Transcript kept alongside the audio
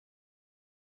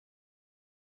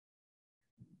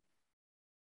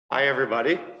Hi,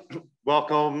 everybody.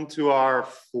 Welcome to our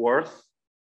fourth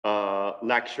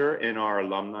lecture in our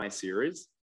alumni series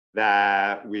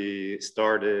that we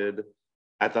started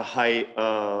at the height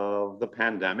of the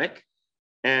pandemic,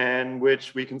 and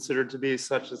which we considered to be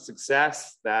such a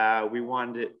success that we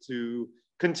wanted it to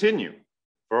continue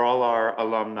for all our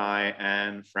alumni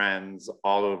and friends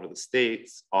all over the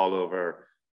States, all over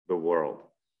the world.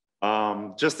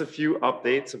 Just a few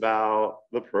updates about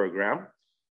the program.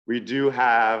 We do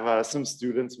have some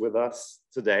students with us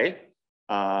today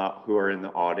who are in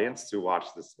the audience to watch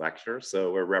this lecture.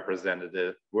 So we're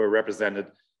represented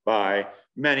by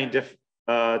many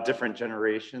different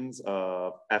generations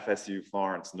of FSU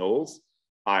Florence Knowles,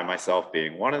 I myself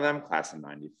being one of them, class of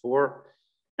 '94.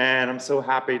 And I'm so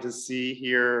happy to see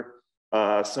here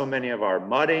so many of our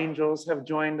Mud Angels have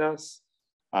joined us.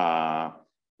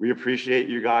 We appreciate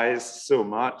you guys so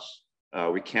much.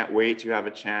 We can't wait to have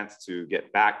a chance to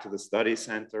get back to the study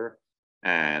center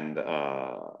and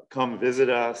come visit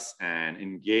us and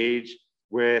engage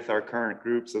with our current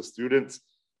groups of students.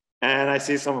 And I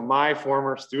see some of my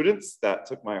former students that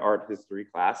took my art history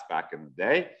class back in the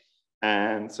day.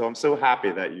 And so I'm so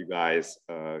happy that you guys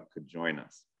could join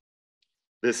us.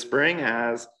 This spring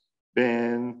has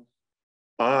been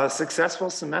a successful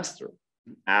semester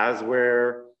as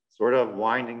we're sort of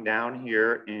winding down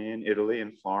here in Italy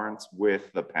and Florence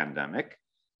with the pandemic.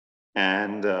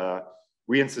 And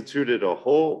we instituted a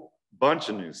whole bunch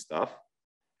of new stuff.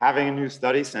 Having a new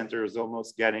study center is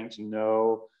almost getting to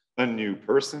know a new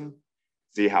person,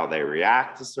 see how they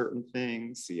react to certain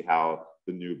things, see how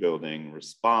the new building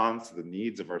responds to the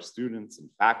needs of our students and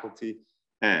faculty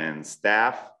and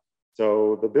staff.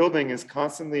 So the building is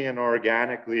constantly and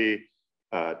organically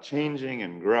changing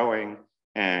and growing,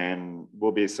 and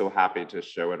we'll be so happy to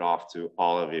show it off to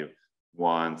all of you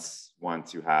once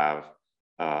you have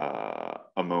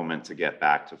a moment to get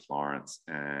back to Florence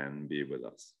and be with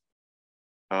us.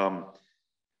 I'm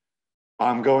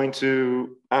going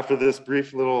to, after this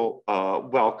brief little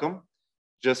welcome,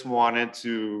 just wanted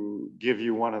to give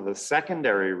you one of the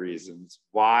secondary reasons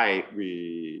why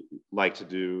we like to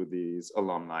do these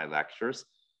alumni lectures,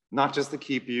 not just to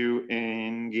keep you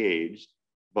engaged,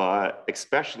 but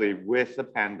especially with the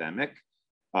pandemic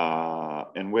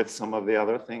and with some of the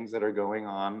other things that are going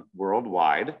on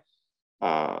worldwide.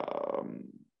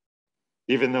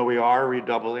 Even though we are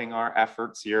redoubling our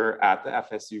efforts here at the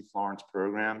FSU Florence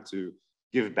program to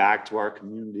give back to our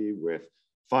community with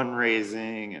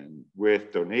fundraising and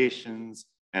with donations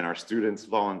and our students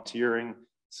volunteering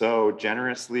so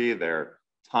generously their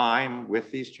time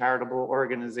with these charitable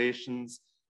organizations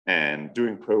and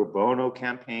doing pro bono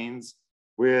campaigns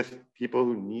with people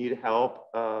who need help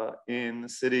in the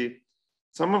city.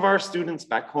 Some of our students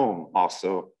back home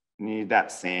also need that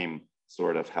same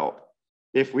sort of help.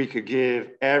 If we could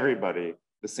give everybody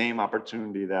the same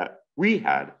opportunity that we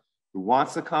had who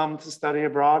wants to come to study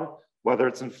abroad, whether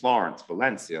it's in Florence,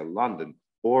 Valencia, London,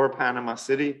 or Panama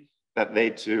City, that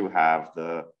they too have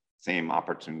the same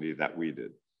opportunity that we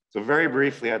did. So very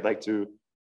briefly, I'd like to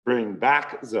bring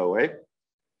back Zoe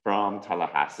from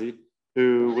Tallahassee,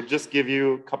 who will just give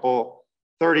you a couple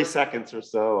 30 seconds or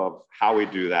so of how we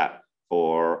do that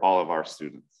for all of our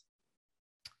students.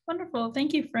 Wonderful,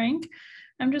 thank you, Frank.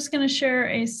 I'm just going to share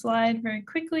a slide very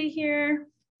quickly here.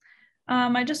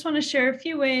 I just want to share a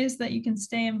few ways that you can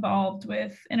stay involved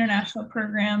with international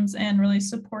programs and really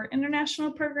support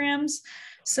international programs.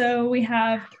 So we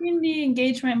have community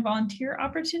engagement and volunteer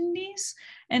opportunities.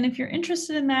 And if you're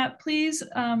interested in that, please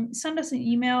send us an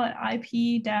email at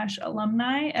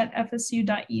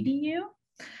ip-alumni@fsu.edu.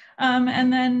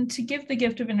 And then to give the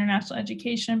gift of international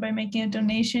education by making a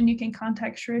donation, you can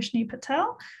contact Shrishni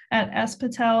Patel at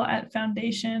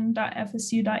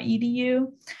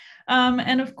spatel@foundation.fsu.edu.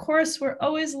 And of course, we're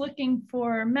always looking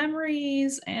for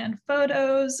memories and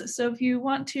photos. So if you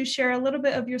want to share a little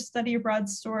bit of your study abroad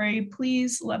story,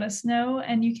 please let us know.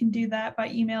 And you can do that by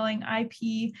emailing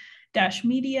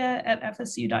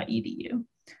ip-media@fsu.edu.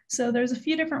 So there's a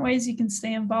few different ways you can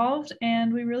stay involved,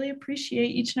 and we really appreciate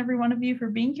each and every one of you for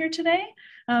being here today.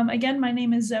 Again, my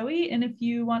name is Zoe, and if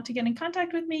you want to get in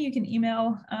contact with me, you can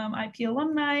email IP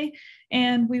Alumni,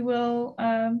 and we will,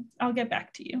 I'll get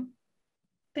back to you.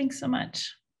 Thanks so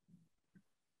much.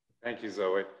 Thank you,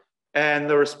 Zoe. And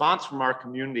the response from our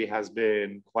community has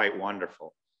been quite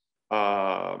wonderful.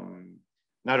 Not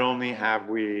only have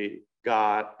we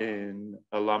got in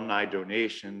alumni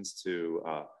donations to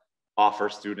offer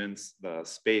students the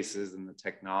spaces and the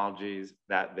technologies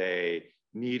that they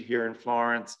need here in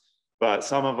Florence, but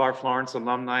some of our Florence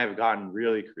alumni have gotten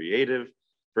really creative.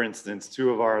 For instance, 2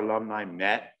 of our alumni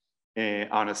met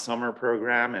on a summer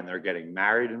program and they're getting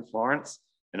married in Florence.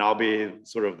 and I'll be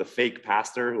sort of the fake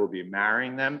pastor who will be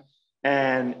marrying them.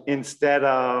 And instead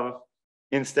of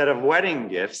wedding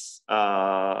gifts,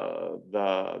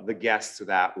 the guests to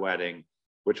that wedding,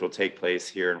 which will take place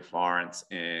here in Florence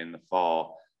in the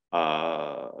fall,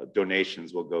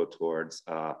 donations will go towards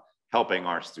helping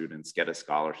our students get a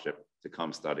scholarship to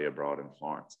come study abroad in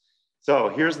Florence. So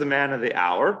here's the man of the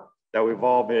hour that we've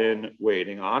all been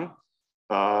waiting on.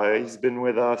 He's been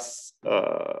with us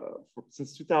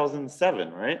since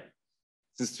 2007, right?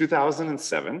 Since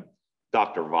 2007,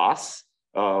 Dr. Voss.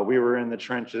 We were in the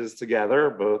trenches together,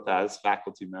 both as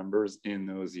faculty members in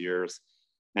those years.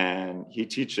 And he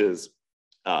teaches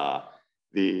the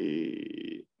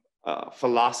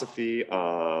philosophy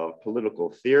of political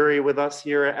theory with us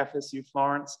here at FSU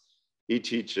Florence. He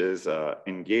teaches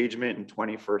engagement in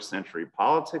 21st century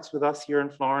politics with us here in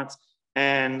Florence.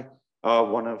 And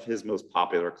one of his most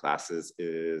popular classes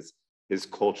is his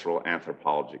cultural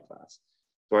anthropology class.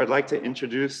 So I'd like to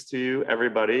introduce to you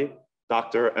everybody,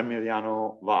 Dr.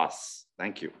 Emiliano Voss.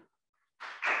 Thank you.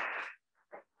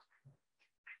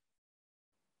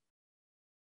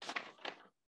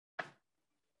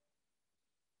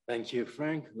 Thank you,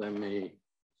 Frank. Let me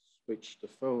switch the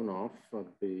phone off. I'd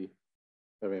be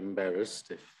very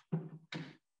embarrassed if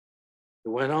it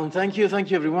went on. Thank you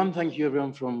everyone. Thank you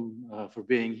everyone for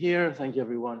being here. Thank you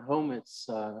everyone home.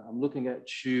 I'm looking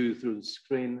at you through the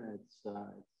screen. It's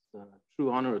a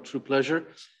true honor, a true pleasure.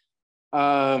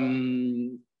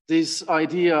 This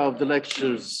idea of the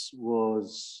lectures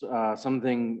was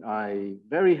something I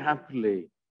very happily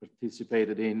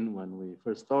participated in when we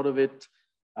first thought of it.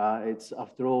 It's,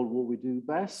 after all, what we do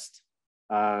best.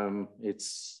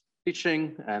 It's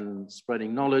teaching and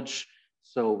spreading knowledge.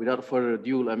 So without further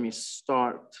ado, let me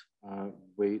start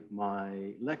with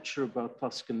my lecture about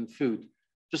Tuscan food.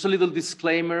 Just a little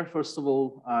disclaimer, first of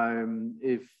all,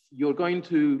 if you're going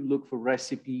to look for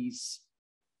recipes,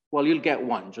 well, you'll get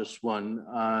one, just one.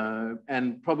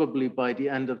 And probably by the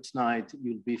end of tonight,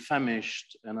 you'll be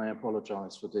famished, and I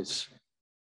apologize for this.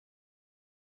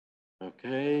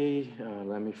 Okay,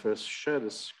 let me first share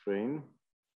the screen.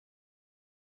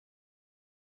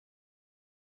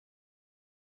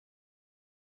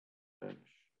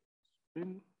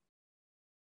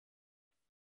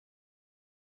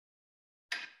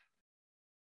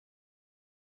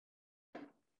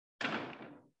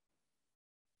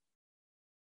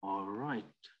 All right.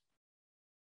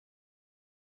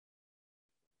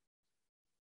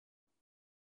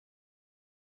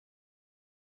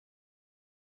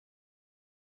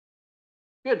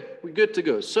 Good, we're good to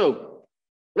go. So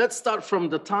let's start from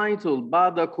the title,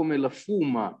 Bada come la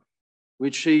fuma,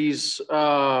 which is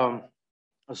a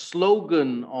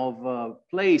slogan of a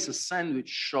place, a sandwich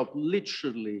shop,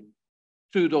 literally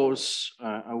 2 doors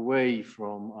away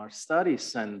from our study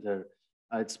center.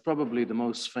 It's probably the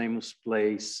most famous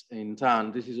place in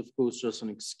town. This is, of course, just an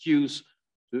excuse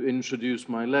to introduce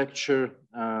my lecture.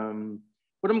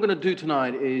 What I'm going to do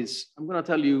tonight is I'm going to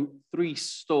tell you 3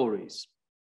 stories.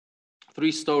 3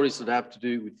 stories that have to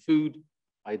do with food,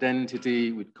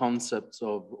 identity, with concepts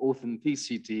of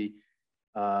authenticity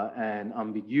and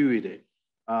ambiguity.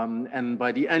 And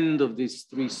by the end of these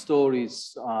 3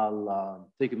 stories, I'll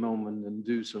take a moment and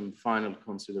do some final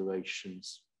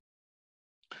considerations.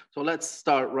 So let's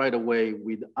start right away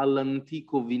with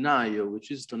All'Antico Vinaio,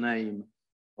 which is the name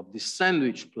of this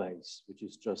sandwich place, which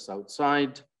is just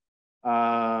outside.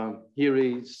 Here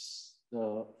is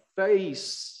the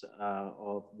face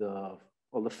of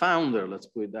the founder, let's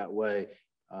put it that way,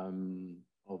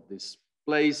 of this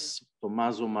place,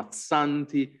 Tommaso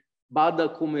Mazzanti. Bada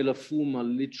come la fuma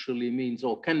literally means,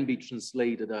 or can be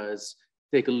translated as,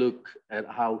 take a look at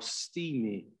how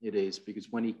steamy it is, because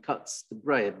when he cuts the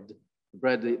bread,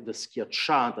 the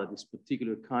schiacciata, this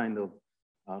particular kind of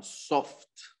soft,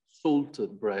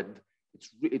 salted bread,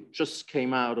 it just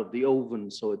came out of the oven,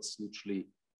 so it's literally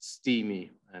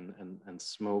steamy and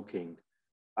smoking.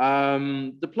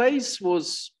 The place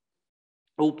was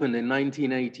opened in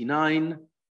 1989,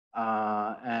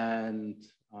 and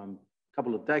a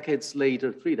couple of decades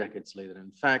later, 3 decades later,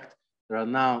 in fact, there are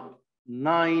now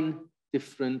 9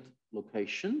 different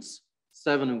locations,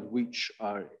 7 of which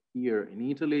are here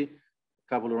in Italy,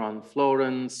 a couple around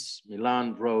Florence,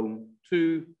 Milan, Rome,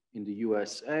 2 in the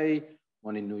USA,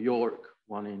 1 in New York,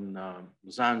 1 in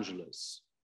Los Angeles.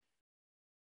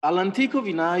 All'Antico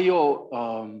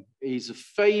Vinaio is a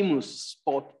famous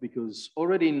spot because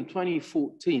already in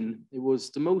 2014, it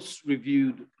was the most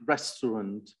reviewed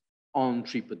restaurant on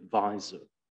TripAdvisor.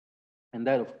 And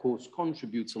that, of course,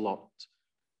 contributes a lot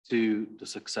to the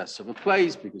success of a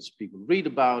place because people read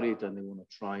about it and they want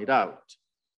to try it out.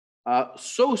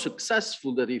 So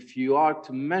successful that if you are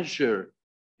to measure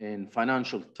in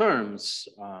financial terms,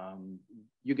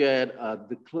 you get a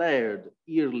declared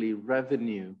yearly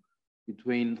revenue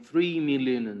between 3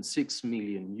 million and 6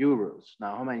 million euros.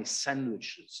 Now, how many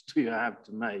sandwiches do you have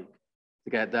to make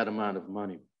to get that amount of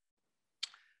money?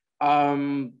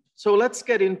 So let's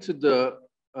get into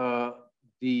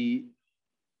the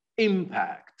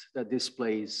impact that this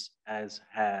place has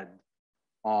had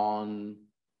on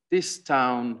this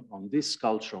town, on this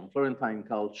culture, on Florentine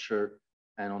culture,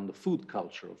 and on the food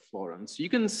culture of Florence. You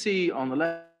can see on the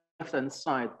left-hand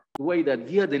side the way that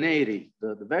Via de' Neri,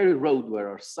 the very road where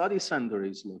our study center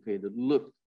is located,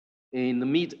 looked in the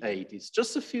mid-80s,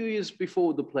 just a few years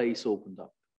before the place opened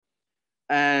up.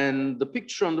 And the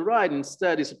picture on the right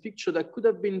instead is a picture that could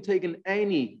have been taken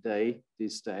any day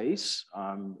these days.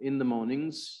 In the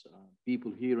mornings,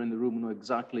 people here in the room know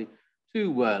exactly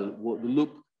too well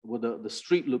what the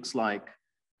street looks like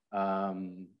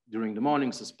during the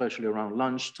mornings, especially around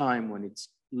lunchtime, when it's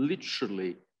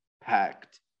literally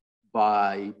packed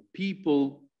by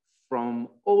people from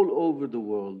all over the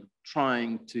world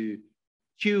queuing to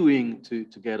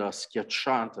get a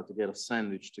schiacciata, to get a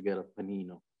sandwich, to get a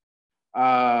panino.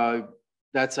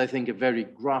 That's, I think, a very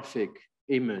graphic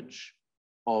image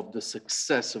of the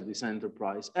success of this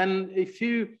enterprise. And if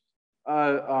you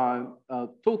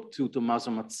talk to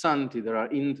Tommaso Mazzanti, there are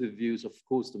interviews. Of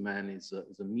course, the man is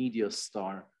a media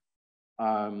star.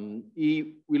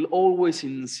 He will always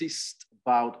insist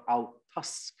about how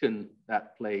Tuscan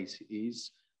that place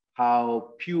is,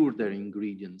 how pure their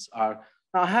ingredients are.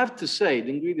 Now, I have to say, the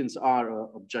ingredients are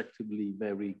objectively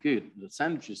very good. The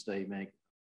sandwiches they make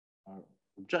are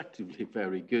objectively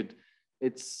very good.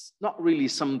 It's not really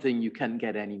something you can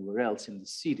get anywhere else in the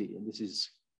city. And this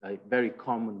is a very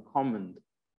common comment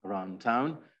around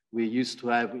town. We used to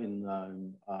have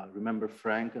remember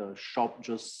Frank, a shop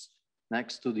just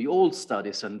next to the old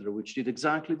study center, which did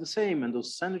exactly the same. And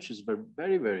those sandwiches were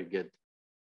very, very good.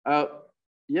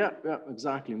 Yeah,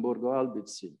 exactly, in Borgo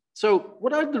Albizzi. So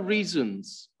what are the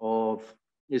reasons of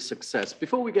his success?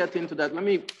 Before we get into that, let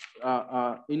me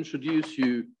introduce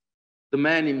you the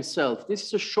man himself. This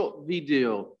is a short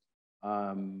video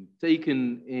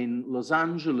taken in Los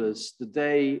Angeles the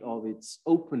day of its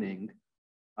opening,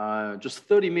 just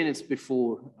 30 minutes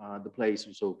before the place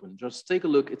was open. Just take a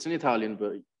look. It's in Italian,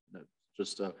 but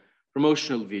just a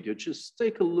promotional video. Just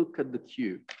take a look at the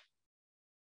queue.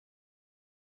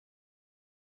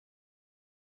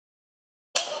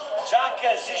 Già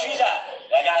anche in Sicilia,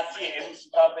 ragazzi, si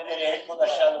va a vedere ecco da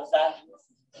Los Angeles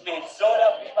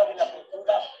mezz'ora prima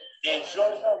dell'apertura del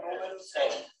giorno numero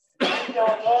 6.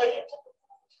 Vediamo noi,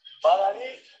 vada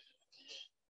lì.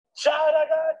 Ciao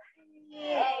ragazzi!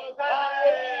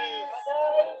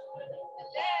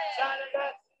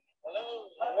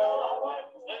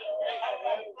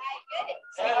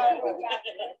 Ciao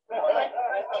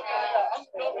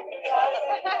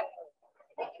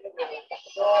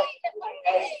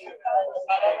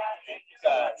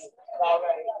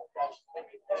ragazzi!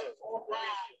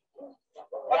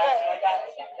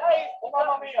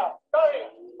 Mamma mia!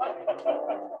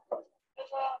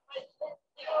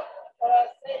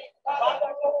 Vada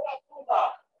con la Puma!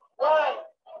 1,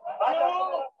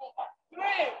 2,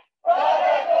 3!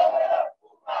 Vada come la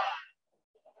Puma!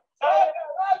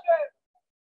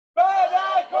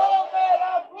 Vada come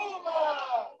la Puma!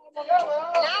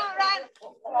 Now run!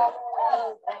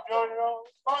 Buongiorno!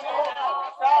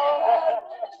 Ciao!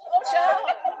 Ciao!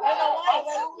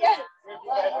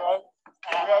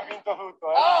 Abbiamo vinto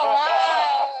tutto, eh? Oh, wow!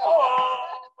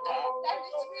 Oh, that is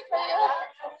sweet for you.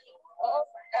 Oh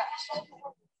my gosh.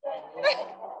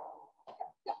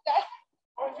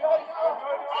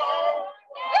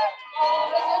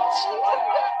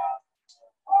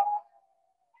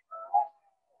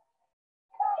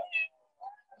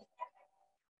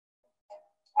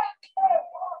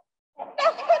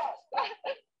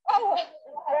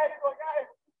 Incredible, guys.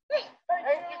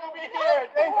 Thank you to be here.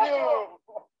 Thank you.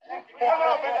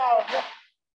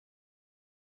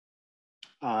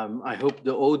 I hope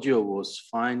the audio was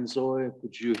fine, Zoe.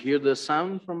 Could you hear the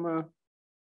sound from?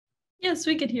 Yes,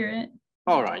 we could hear it.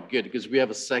 All right, good, because we have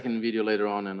a second video later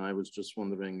on, and I was just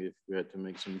wondering if we had to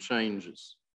make some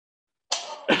changes.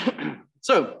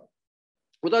 So,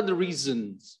 what are the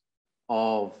reasons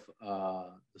of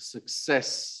the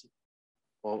success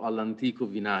of All'Antico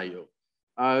Vinaio?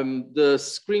 The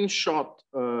screenshot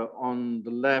on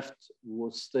the left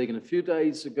was taken a few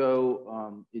days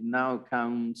ago. It now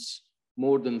counts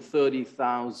more than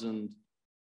 30,000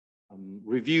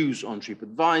 reviews on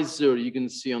TripAdvisor. You can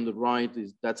see on the right,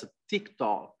 that's a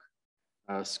TikTok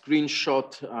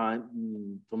screenshot.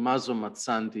 Tommaso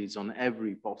Mazzanti is on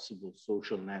every possible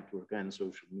social network and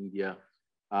social media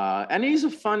And he's a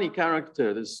funny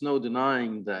character. There's no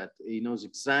denying that. He knows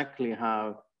exactly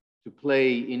how to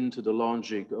play into the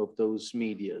logic of those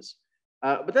medias.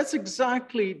 But that's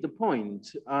exactly the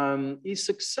point. His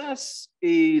success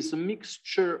is a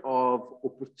mixture of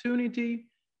opportunity,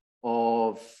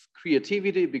 of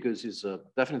creativity, because he's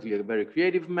definitely a very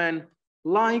creative man,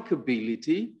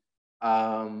 likability,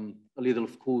 a little,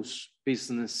 of course,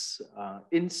 business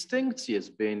instincts. He has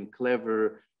been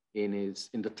clever in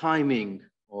the timing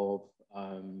of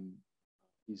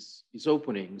his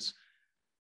openings.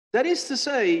 That is to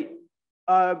say,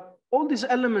 all these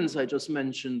elements I just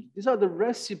mentioned, these are the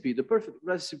recipe, the perfect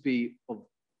recipe of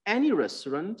any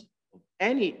restaurant, of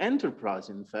any enterprise,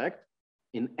 in fact,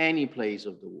 in any place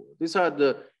of the world. These are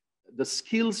the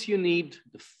skills you need,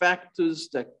 the factors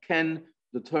that can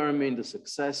determine the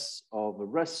success of a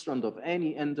restaurant, of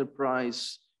any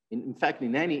enterprise, in fact,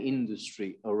 in any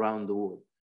industry around the world.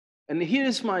 And here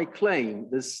is my claim.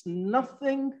 There's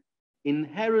nothing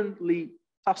inherently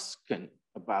Tuscan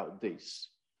about this.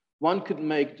 One could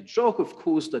make the joke, of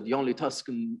course, that the only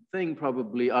Tuscan thing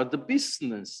probably are the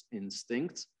business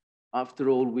instincts. After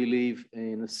all, we live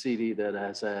in a city that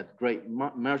has had great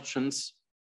merchants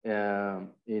in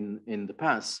the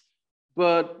past,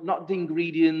 but not the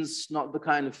ingredients, not the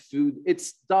kind of food.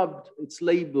 It's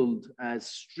labeled as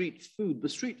street food,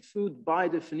 but street food by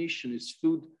definition is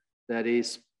food that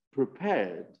is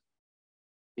prepared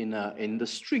in the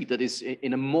street, that is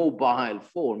in a mobile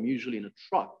form, usually in a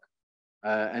truck.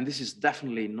 And this is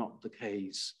definitely not the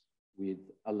case with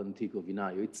all'antico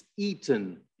vinaio. It's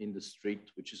eaten in the street,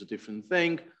 which is a different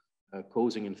thing,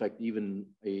 causing, in fact, even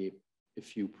a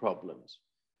few problems.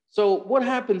 So what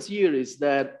happens here is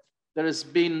that there has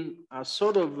been a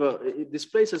sort of, this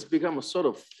place has become a sort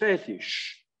of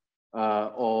fetish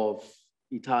of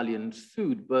Italian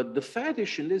food, but the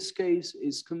fetish in this case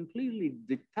is completely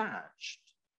detached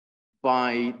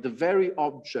by the very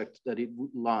object that it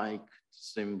would like to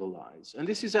symbolize. And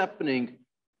this is happening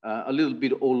a little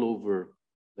bit all over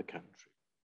the country.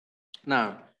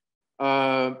 Now,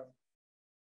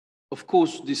 of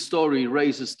course, this story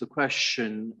raises the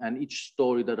question, and each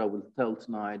story that I will tell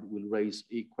tonight will raise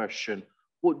a question: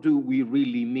 what do we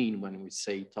really mean when we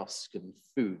say Tuscan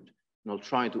food? And I'll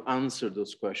try to answer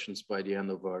those questions by the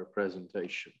end of our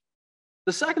presentation.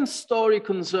 The second story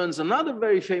concerns another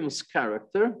very famous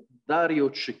character, Dario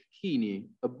Cecchini,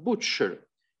 a butcher.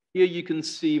 Here you can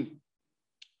see,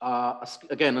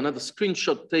 again, another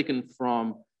screenshot taken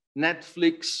from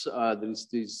Netflix. There is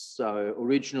this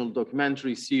original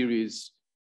documentary series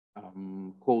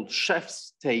called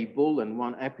Chef's Table, and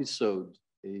one episode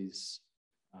is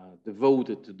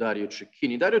devoted to Dario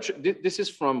Cecchini. This is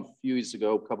from a few years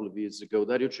ago, a couple of years ago.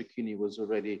 Dario Cecchini was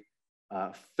already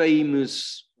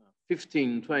famous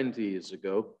 15, 20 years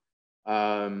ago.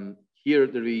 Here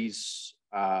there is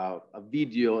a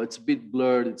video. It's a bit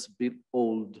blurred, it's a bit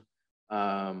old,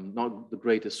 not the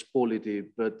greatest quality,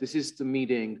 but this is the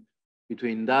meeting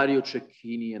between Dario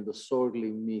Cecchini and the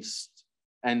sorely missed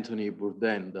Anthony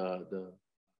Bourdain, the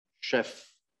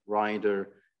chef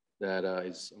writer that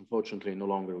is unfortunately no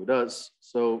longer with us.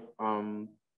 So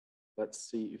let's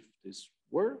see if this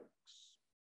works.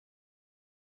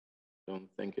 Don't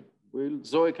think it will.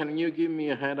 Zoe, can you give me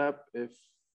a head up if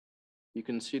you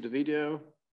can see the video?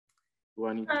 Do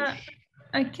I need to?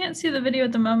 I can't see the video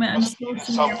at the moment. I'm still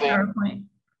seeing your PowerPoint.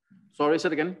 Sorry, say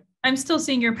it again. I'm still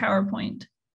seeing your PowerPoint.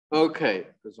 Okay,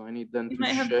 because I need then you to might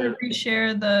have share. to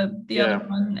reshare the other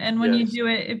one. And when you do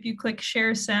it, if you click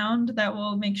share sound, that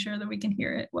will make sure that we can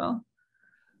hear it well.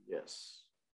 Yes.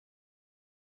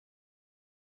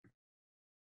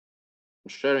 I'm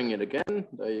sharing it again.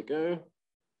 There you go.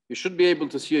 You should be able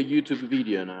to see a YouTube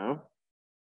video now.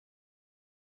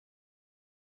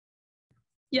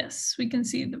 Yes, we can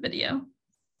see the video.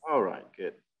 All right,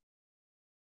 good.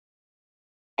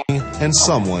 And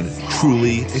someone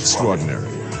truly extraordinary.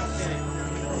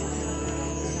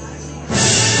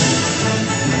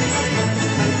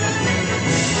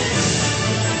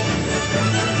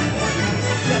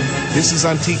 This is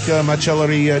Antica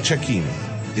Macelleria Cecchini.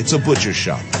 It's a butcher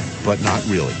shop, but not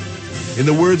really. In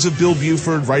the words of Bill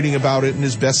Buford, writing about it in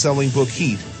his best-selling book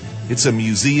Heat, it's a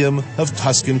museum of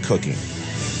Tuscan cooking.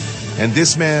 And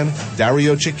this man,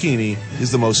 Dario Cecchini,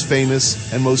 is the most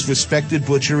famous and most respected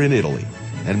butcher in Italy,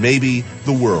 and maybe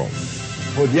the world.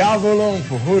 Un po' diavolo, un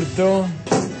po' furto,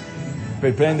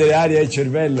 per prendere aria e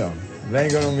cervello.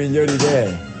 Vengono migliori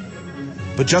idee.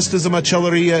 But just as a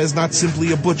macelleria is not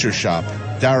simply a butcher shop,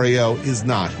 Dario is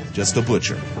not just a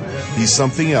butcher. He's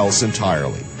something else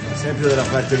entirely. Sempre dalla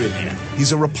parte mia.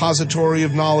 He's a repository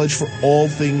of knowledge for all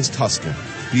things Tuscan.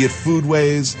 be it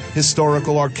foodways,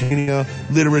 historical arcana,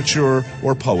 literature,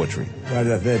 or poetry.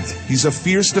 He's a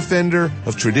fierce defender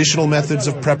of traditional methods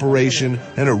of preparation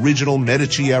and original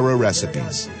Medici-era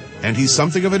recipes. And he's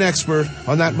something of an expert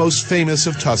on that most famous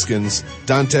of Tuscans,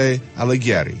 Dante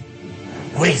Alighieri.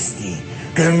 Questi,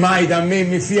 che ormai da me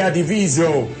mi fia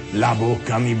diviso, la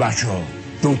bocca mi baciò,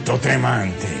 tutto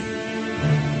tremante.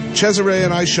 Cesare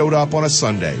and I showed up on a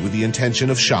Sunday with the intention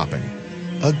of shopping.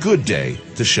 A good day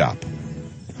to shop.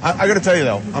 I got to tell you,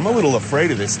 though, I'm a little afraid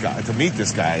of this guy, to meet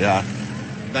this guy.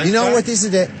 You know what is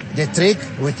the trick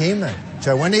with him?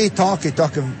 So when he talk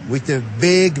with a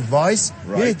big voice.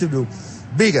 Right. You need to do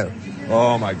bigger.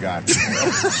 Oh, my God.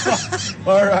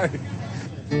 All right.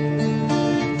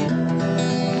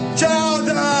 Ciao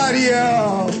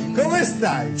Dario! Come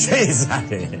stai?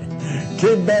 Cesare,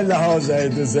 che bella cosa che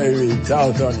tu sei qui.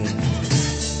 Ciao Tony.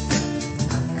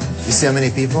 You see how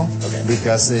many people? Okay.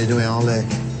 Because they're doing all the...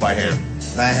 By hand.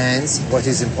 By hands, what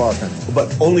is important.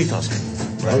 But only Tuscan,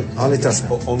 right? Only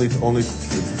Tuscan. Only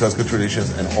Tuscan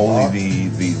traditions and only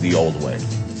the old way.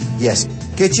 Yes.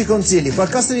 Che ci consigli?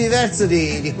 Qualcosa di diverso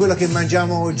di quello che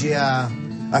mangiamo oggi a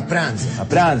pranzo. A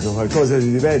pranzo qualcosa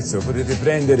di diverso, potete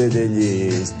prendere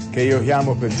degli, che io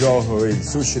chiamo per gioco il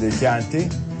sushi dei Chianti,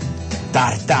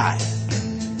 tartare,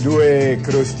 2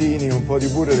 crostini, un po' di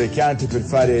burro dei Chianti per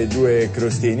fare 2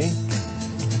 crostini,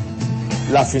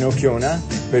 la finocchiona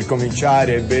per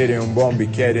cominciare a bere un buon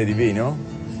bicchiere di vino,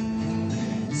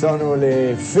 sono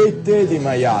le fette di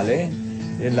maiale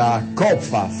e la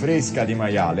coppa fresca di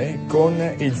maiale con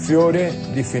il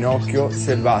fiore di finocchio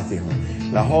selvatico.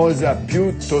 La cosa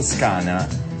più toscana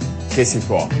che si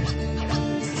può.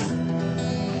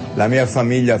 La mia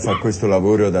famiglia fa questo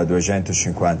lavoro da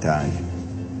 250 anni.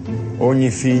 Ogni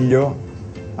figlio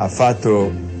ha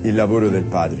fatto il lavoro del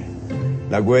padre.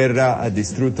 La guerra ha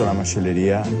distrutto la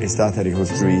macelleria, è stata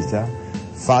ricostruita,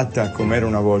 fatta come era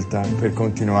una volta per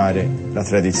continuare la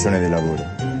tradizione del lavoro.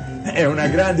 È una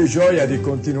grande gioia di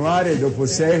continuare dopo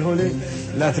secoli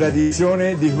la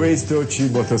tradizione di questo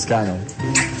cibo toscano.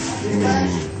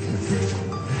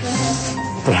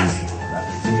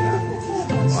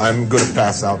 I'm going to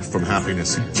pass out from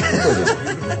happiness.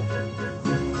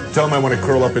 Tell him I want to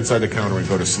curl up inside the counter and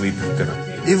go to sleep at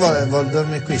dinner. Io voglio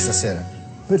dormire qui stasera.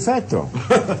 Perfetto,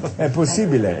 è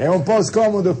possibile, è un po'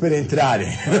 scomodo per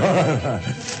entrare.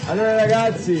 Allora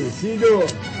ragazzi, Sido.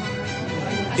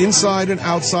 Inside and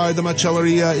outside the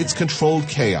macelleria, it's controlled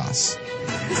chaos.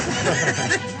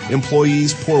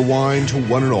 Employees pour wine to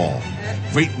one and all.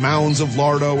 Great mounds of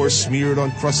lardo are smeared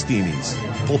on crostinis.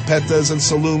 Polpettas and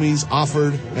salumis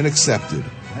offered and accepted.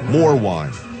 More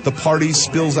wine. The party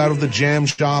spills out of the jam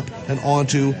shop and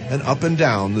onto and up and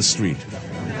down the street.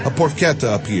 A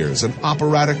porchetta appears, an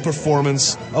operatic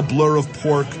performance, a blur of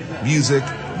pork, music,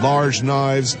 large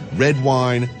knives, red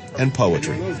wine, and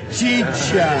poetry.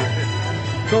 Ciccia!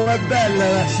 Com'è bella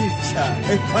la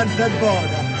ciccia! E quanto è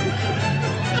buona!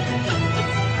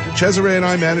 Cesare and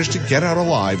I managed to get out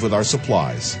alive with our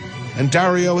supplies, and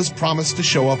Dario has promised to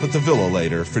show up at the villa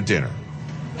later for dinner.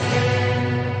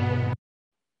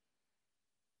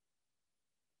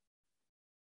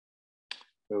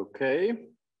 Okay.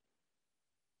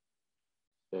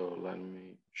 So let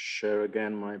me share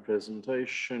again my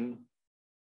presentation.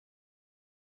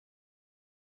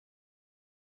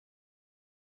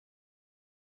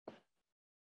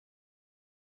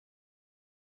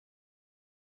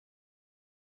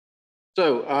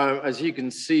 So, as you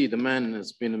can see, the man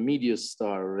has been a media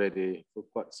star already for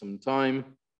quite some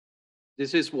time.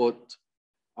 This is what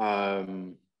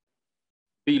Bill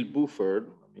Buford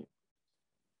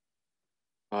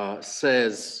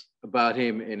says about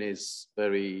him in his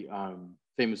very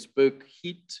famous book,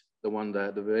 Heat,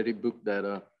 the very book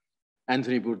that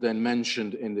Anthony Bourdain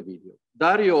mentioned in the video.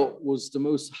 Dario was the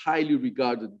most highly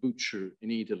regarded butcher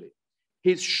in Italy.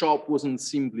 His shop wasn't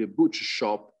simply a butcher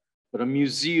shop, but a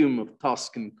museum of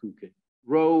Tuscan cooking.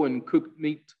 Raw and cooked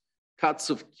meat, cuts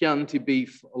of Chianti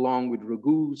beef, along with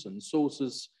ragouts and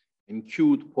sauces, and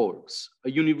cured porks, a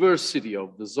university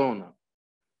of the zona.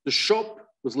 The shop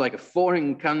was like a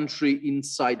foreign country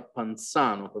inside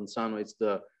Panzano. Panzano is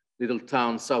the little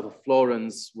town south of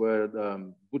Florence where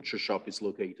the butcher shop is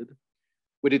located,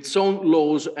 with its own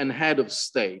laws and head of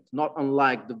state, not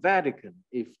unlike the Vatican,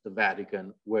 if the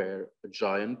Vatican were a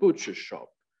giant butcher shop.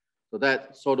 So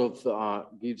that sort of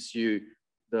gives you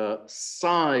the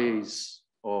size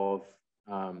of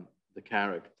the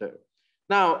character.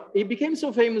 Now, it became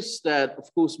so famous that,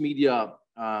 of course, media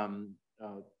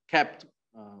kept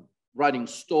writing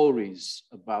stories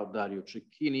about Dario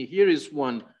Cecchini. Here is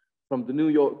one from the New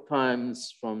York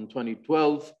Times from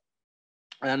 2012.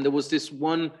 And there was this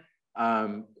one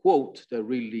quote that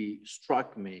really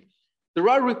struck me. There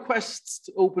are requests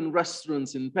to open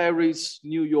restaurants in Paris,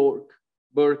 New York,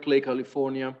 Berkeley,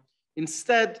 California.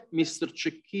 Instead, Mr.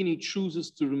 Cecchini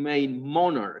chooses to remain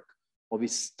monarch of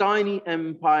his tiny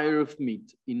empire of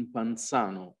meat in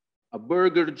Panzano, a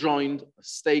burger joint, a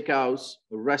steakhouse,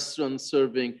 a restaurant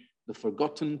serving the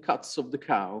forgotten cuts of the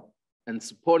cow, and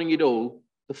supporting it all,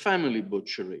 the family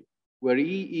butchery, where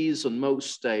he is on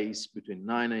most days between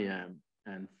 9 a.m.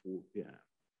 and 4 p.m.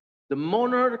 The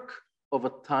monarch of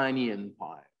a tiny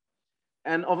empire,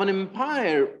 and of an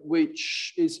empire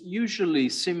which is usually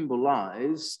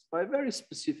symbolized by a very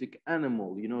specific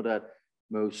animal. You know that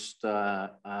most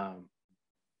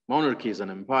monarchies and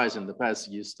empires in the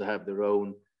past used to have their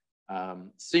own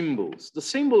symbols. The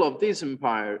symbol of this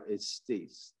empire is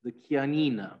this, the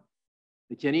chianina.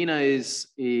 The chianina is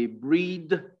a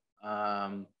breed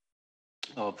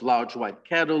of large white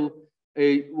cattle.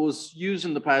 It was used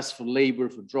in the past for labor,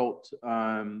 for drought,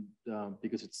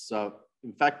 because it's,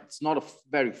 in fact, it's not a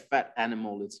very fat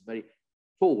animal, it's a very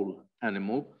tall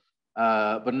animal.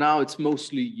 But now it's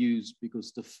mostly used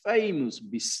because the famous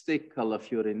bistecca alla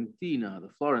Fiorentina, the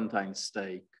Florentine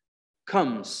steak,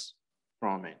 comes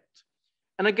from it.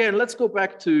 And again, let's go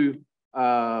back to,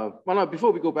 well, no,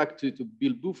 before we go back to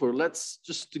Bill Buford, let's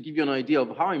just to give you an idea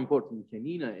of how important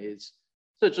chianina is.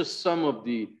 So just some of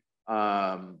the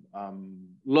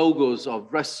logos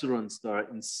of restaurants that are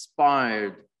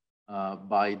inspired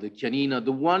by the chianina.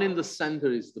 The one in the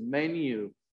center is the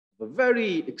menu of a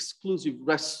very exclusive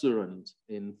restaurant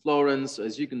in Florence.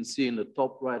 As you can see in the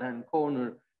top right-hand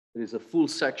corner, there is a full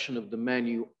section of the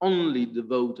menu only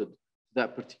devoted to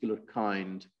that particular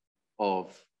kind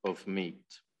of meat.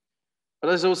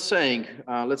 But as I was saying,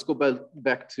 let's go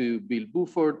back to Bill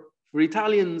Buford. For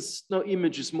Italians, no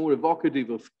image is more evocative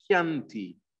of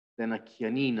Chianti than a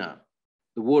chianina.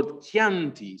 The word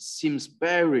Chianti seems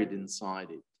buried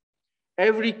inside it.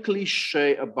 Every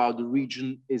cliche about the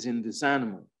region is in this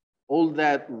animal. All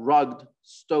that rugged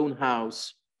stone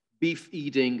house, beef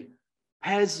eating,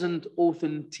 peasant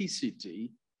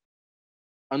authenticity,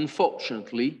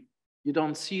 unfortunately, you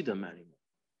don't see them anymore.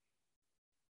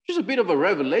 Which is a bit of a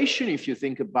revelation if you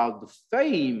think about the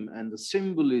fame and the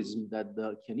symbolism that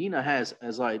the chianina has,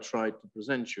 as I tried to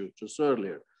present you just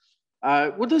earlier.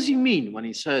 What does he mean when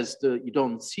he says that you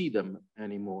don't see them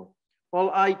anymore?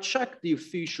 Well, I checked the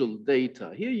official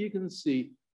data. Here you can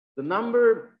see the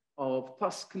number of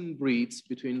Tuscan breeds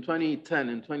between 2010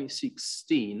 and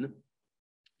 2016.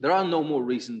 There are no more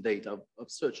recent data. I've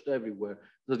searched everywhere.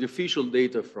 The official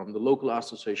data from the local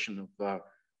association of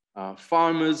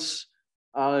farmers.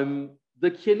 The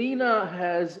chianina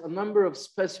has a number of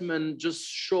specimens just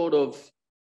short of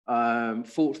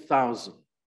 4,000.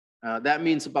 That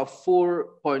means about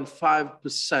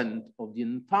 4.5% of the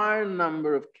entire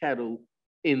number of cattle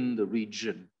in the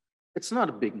region. It's not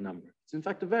a big number. It's in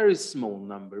fact a very small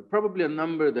number, probably a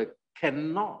number that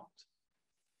cannot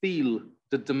feel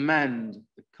the demand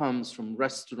that comes from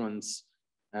restaurants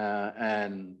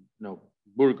and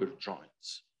burger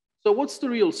joints. So what's the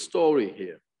real story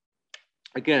here?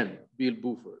 Again, Bill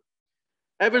Buford.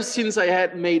 Ever since I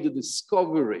had made the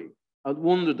discovery, I'd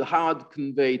wondered how I'd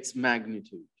convey its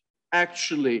magnitude.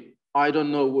 Actually, I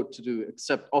don't know what to do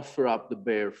except offer up the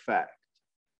bare fact.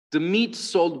 The meat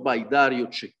sold by Dario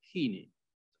Cecchini,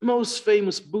 the most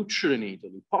famous butcher in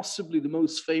Italy, possibly the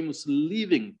most famous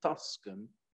living Tuscan,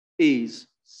 is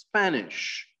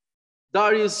Spanish.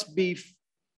 Dario's beef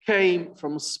came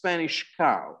from a Spanish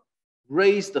cow,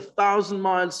 raised 1,000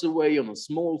 miles away on a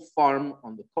small farm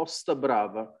on the Costa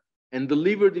Brava, and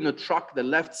delivered in a truck that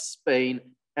left Spain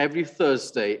every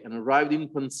Thursday and arrived in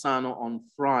Panzano on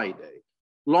Friday,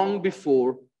 long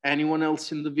before anyone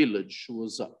else in the village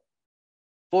was up.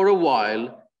 For a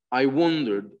while, I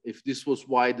wondered if this was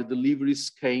why the deliveries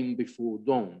came before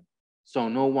dawn, so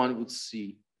no one would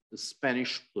see the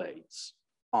Spanish plates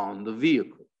on the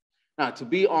vehicle. Now, to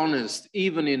be honest,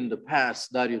 even in the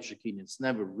past, Dario Cecchini has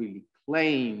never really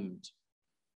claimed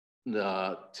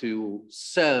to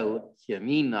sell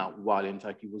chianina, while in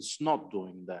fact he was not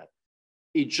doing that.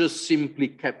 He just simply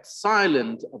kept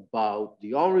silent about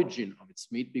the origin of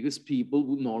its meat because people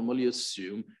would normally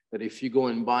assume that if you go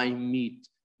and buy meat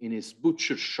in his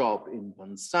butcher shop in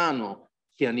Panzano,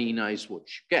 chianina is what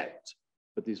you get.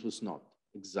 But this was not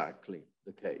exactly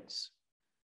the case.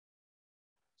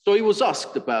 So he was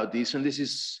asked about this, and this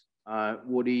is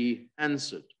what he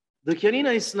answered. The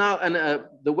chianina is now, and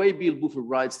the way Bill Buford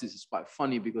writes this is quite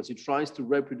funny because he tries to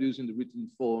reproduce in the written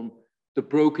form the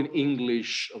broken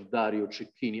English of Dario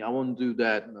Cecchini. I won't do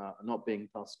that, not being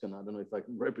Tuscan. I don't know if I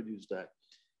can reproduce that.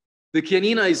 The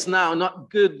chianina is now not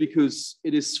good because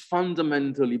it is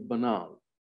fundamentally banal.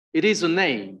 It is a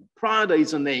name. Prada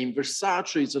is a name.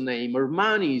 Versace is a name.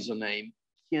 Armani is a name.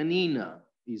 Chianina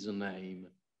is a name.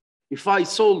 If I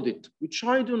sold it, which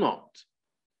I do not,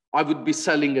 I would be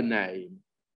selling a name.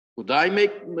 Would I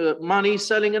make money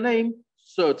selling a name?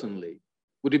 Certainly.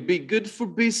 Would it be good for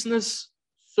business?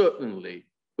 Certainly.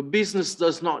 But business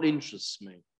does not interest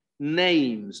me.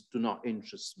 Names do not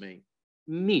interest me.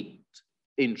 Meat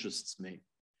interests me.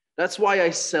 That's why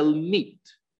I sell meat,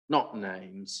 not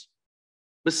names.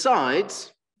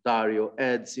 Besides, Dario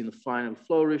adds in a final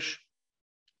flourish,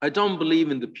 I don't believe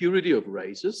in the purity of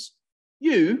races.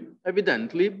 You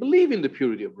evidently believe in the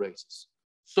purity of races.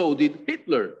 So did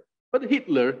Hitler. But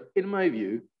Hitler, in my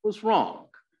view, was wrong.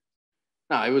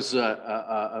 Now, it was,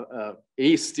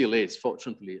 he still is,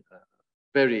 fortunately,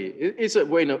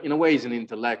 in a way, he's an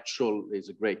intellectual, he's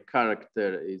a great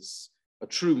character, he's a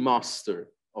true master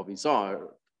of his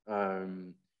art.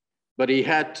 But he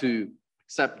had to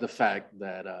accept the fact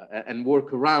that, and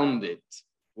work around it,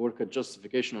 work a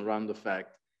justification around the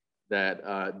fact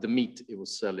that the meat he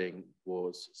was selling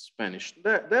was Spanish.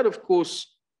 That of course,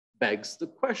 begs the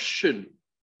question.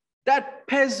 That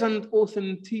peasant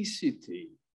authenticity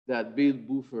that Bill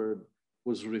Buford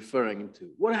was referring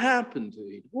to, what happened to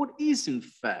it? What is in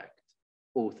fact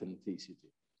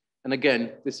authenticity? And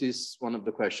again, this is one of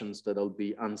the questions that I'll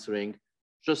be answering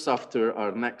just after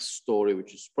our next story,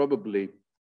 which is probably,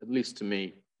 at least to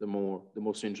me, the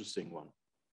most interesting one.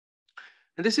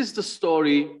 And this is the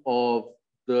story of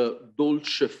the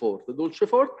dolce forte. The dolce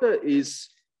forte is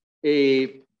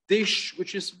a dish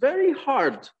which is very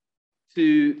hard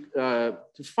to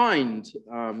find,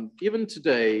 even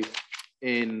today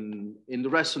in the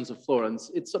restaurants of Florence.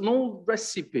 It's an old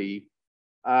recipe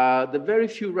that very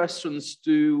few restaurants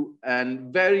do,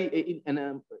 and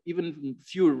even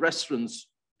fewer restaurants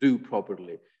do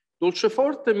properly. Dolce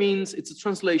forte means, it's a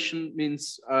translation,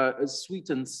 means sweet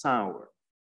and sour.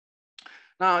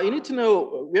 Now, you need to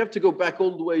know, we have to go back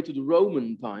all the way to the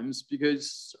Roman times,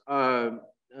 because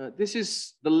this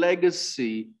is the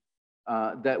legacy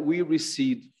that we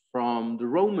received from the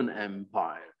Roman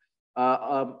Empire.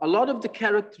 A lot of the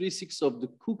characteristics of the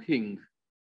cooking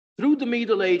through the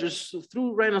Middle Ages,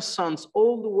 through Renaissance,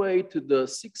 all the way to the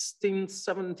 16th,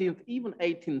 17th, even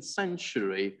 18th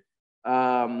century,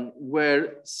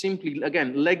 were simply,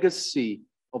 again, legacy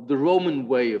of the Roman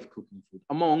way of cooking food.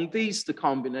 Among these, the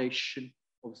combination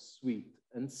of sweet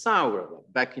and sour.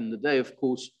 Back in the day, of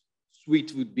course,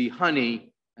 sweet would be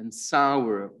honey and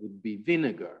sour would be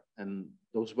vinegar. And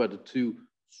those were the two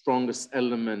strongest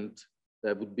elements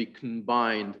that would be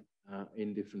combined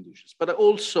in different dishes. But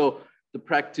also the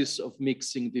practice of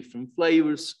mixing different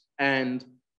flavors and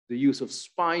the use of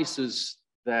spices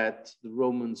that the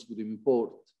Romans would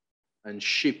import and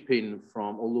ship in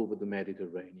from all over the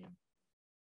Mediterranean.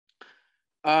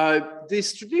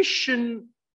 This tradition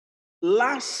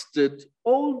lasted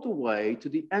all the way to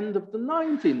the end of the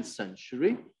 19th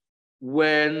century,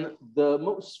 when the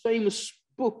most famous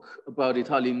book about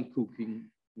Italian cooking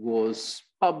was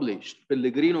published,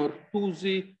 Pellegrino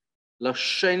Ortusi, La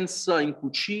scienza in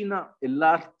cucina e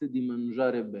l'arte di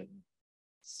mangiare bene.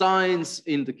 Science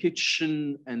in the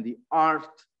kitchen and the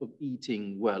art of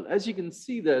eating well. As you can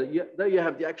see there you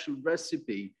have the actual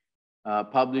recipe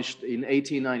published in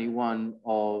 1891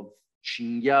 of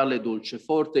cinghiale dolce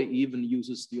forte, even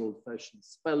uses the old-fashioned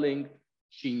spelling,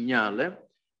 cinghiale.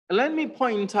 And let me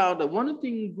point out that one of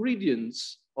the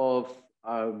ingredients of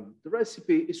the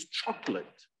recipe is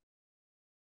chocolate.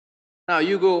 Now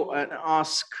you go and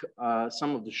ask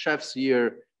some of the chefs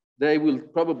here, they will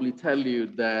probably tell you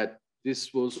that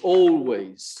this was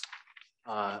always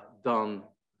done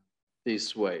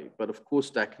this way, but of course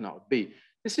that cannot be.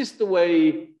 This is the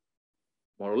way,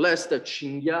 more or less, that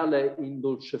cinghiale in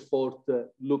dolce forte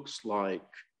looks like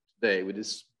today, with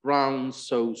this brown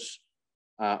sauce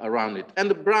around it. And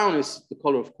the brown is the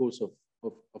color, of course, of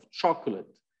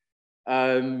chocolate.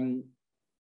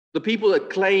 The people that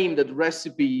claim that the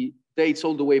recipe dates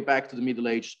all the way back to the Middle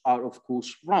Age are, of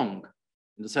course, wrong,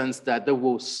 in the sense that there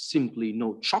was simply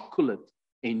no chocolate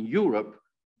in Europe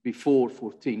before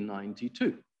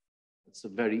 1492. That's a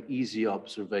very easy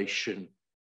observation.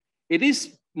 It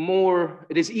is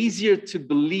easier to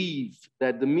believe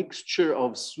that the mixture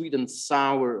of sweet and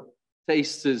sour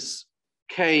tastes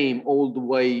came all the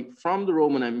way from the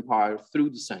Roman Empire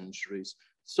through the centuries.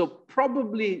 So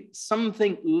probably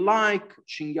something like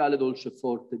cinghiale dolce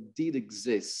forte did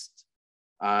exist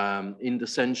in the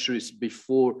centuries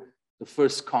before the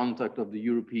first contact of the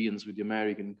Europeans with the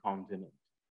American continent.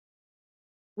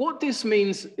 What this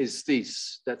means is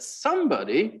this, that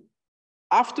somebody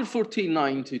after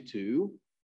 1492,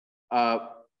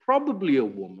 probably a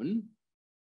woman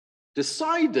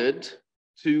decided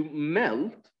to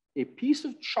melt a piece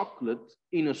of chocolate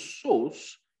in a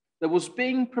sauce that was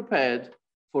being prepared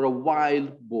for a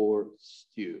wild boar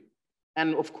stew.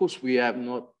 And of course, we have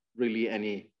not really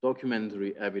any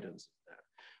documentary evidence of that.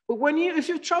 But if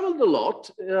you've traveled a lot,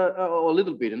 or a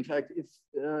little bit, in fact, if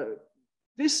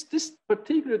this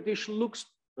particular dish looks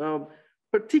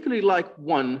particularly like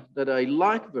one that I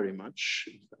like very much.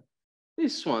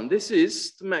 This one, this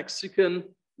is the Mexican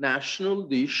national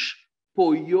dish,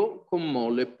 pollo con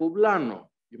mole poblano.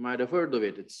 You might have heard of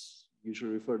it. It's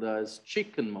usually referred to as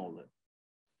chicken mole.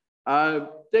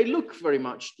 They look very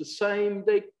much the same.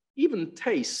 They even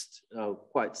taste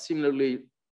quite similarly.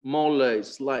 Mole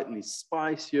is slightly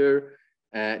spicier,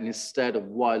 and instead of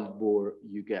wild boar,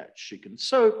 you get chicken.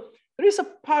 So there is a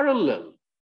parallel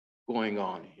going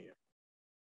on here.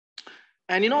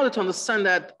 And in order to understand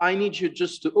that, I need you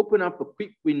just to open up a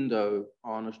quick window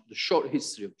on the short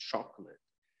history of chocolate.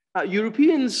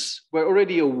 Europeans were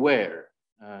already aware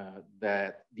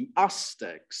that the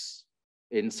Aztecs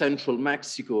in central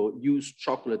Mexico used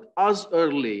chocolate as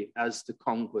early as the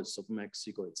conquest of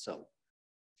Mexico itself,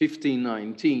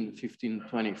 1519,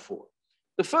 1524.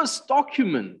 The first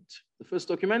document, the first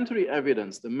documentary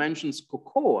evidence that mentions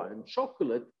cocoa and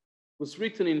chocolate was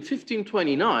written in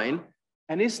 1529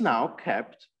 and is now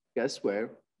kept, guess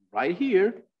where? Right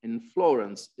here in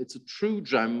Florence. It's a true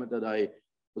gem that I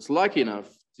was lucky enough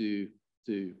to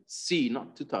see,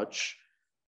 not to touch.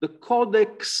 The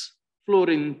Codex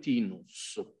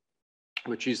Florentinus,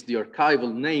 which is the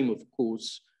archival name, of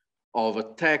course, of a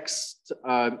text,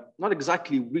 not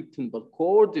exactly written, but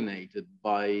coordinated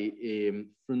by a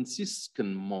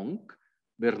Franciscan monk,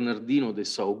 Bernardino de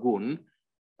Sahagún,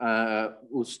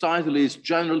 whose title is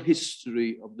General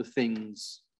History of the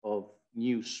Things of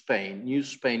New Spain. New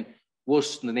Spain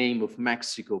was the name of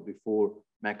Mexico before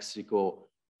Mexico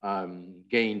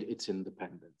gained its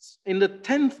independence. In the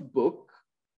 10th book,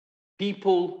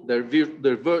 people, their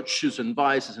virtues and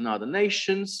vices in other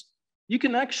nations, you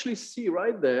can actually see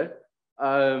right there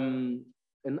an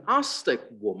Aztec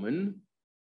woman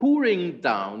pouring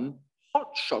down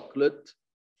hot chocolate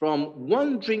from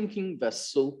one drinking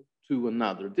vessel to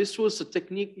another. This was a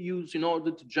technique used in order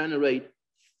to generate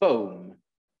foam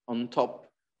on top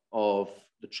of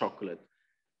the chocolate.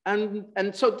 And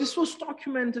so this was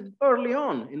documented early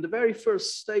on in the very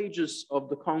first stages of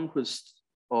the conquest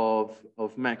of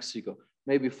Mexico.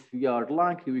 Maybe if we are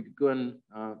lucky, we could go and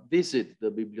visit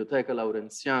the Biblioteca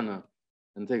Laurenziana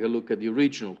and take a look at the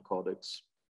original codex.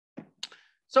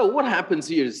 So what happens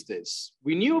here is this.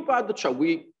 We knew about the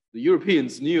chocolate, the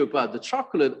Europeans knew about the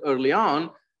chocolate early on,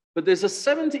 but there's a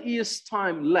 70 years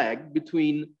time lag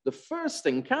between the first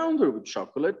encounter with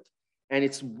chocolate and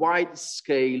its wide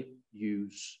scale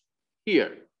use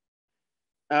here.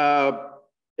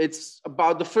 It's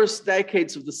about the first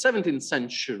decades of the 17th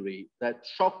century that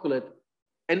chocolate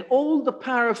and all the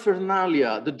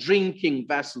paraphernalia, the drinking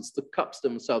vessels, the cups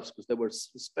themselves, because they were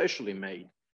specially made,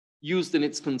 used in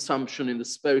its consumption in the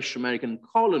Spanish American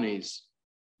colonies,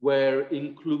 were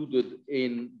included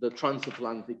in the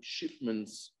transatlantic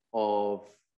shipments of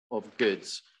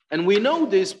goods. And we know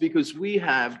this because we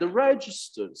have the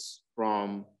registers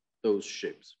from those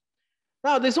ships.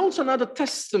 Now, there's also another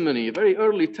testimony, a very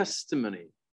early testimony,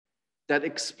 that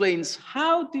explains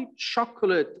how did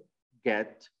chocolate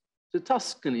get to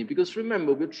Tuscany? Because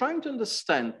remember, we're trying to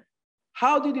understand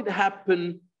how did it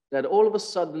happen that all of a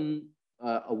sudden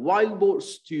a wild boar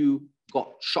stew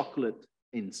got chocolate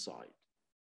inside.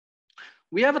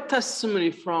 We have a testimony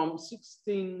from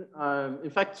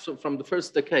from the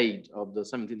first decade of the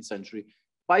 17th century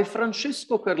by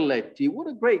Francesco Carletti. What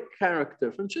a great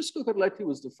character. Francesco Carletti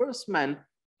was the first man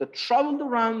that traveled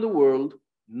around the world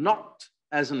not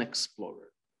as an explorer.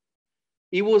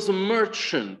 He was a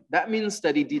merchant. That means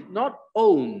that he did not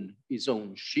own his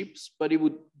own ships, but he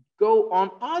would go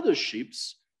on other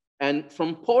ships and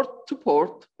from port to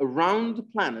port around the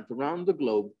planet, around the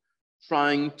globe,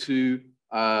 trying to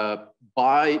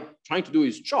do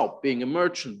his job, being a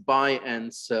merchant, buy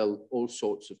and sell all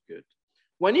sorts of goods.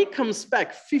 When he comes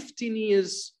back 15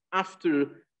 years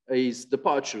after his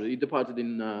departure, he departed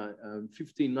in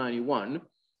 1591,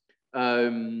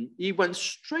 he went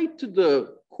straight to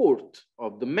the court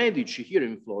of the Medici here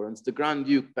in Florence. The Grand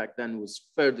Duke back then was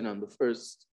Ferdinand I,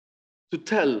 to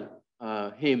tell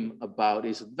him about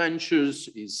his adventures,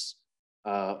 his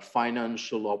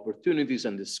financial opportunities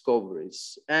and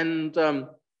discoveries. And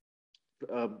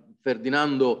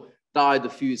Ferdinando died a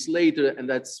few years later, and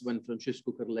that's when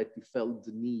Francesco Carletti felt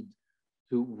the need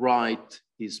to write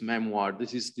his memoir.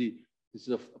 This is the This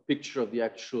is a picture of the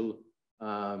actual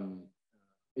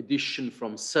edition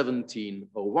from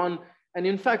 1701. And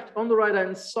in fact, on the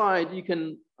right-hand side, you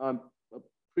can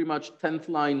pretty much 10th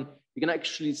line, you can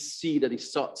actually see that he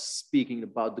starts speaking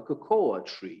about the cocoa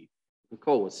tree,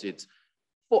 cocoa seeds.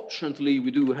 Fortunately,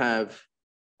 we do have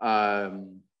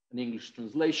an English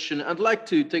translation. I'd like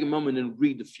to take a moment and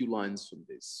read a few lines from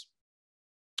this.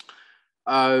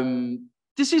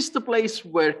 This is the place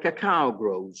where cacao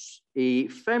grows, a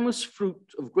famous fruit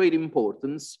of great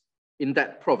importance in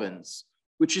that province,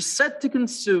 which is said to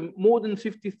consume more than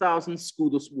 50,000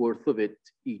 scudos worth of it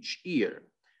each year.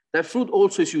 That fruit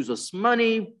also is used as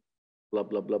money, blah,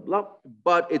 blah, blah, blah,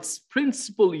 but its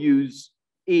principal use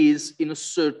is in a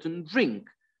certain drink,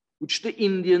 which the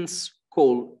Indians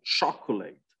call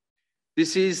chocolate.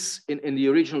 This is, in the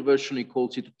original version, he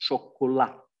calls it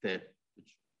chocolate,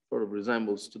 which sort of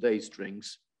resembles today's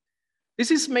drinks. This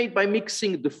is made by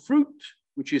mixing the fruit,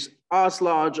 which is as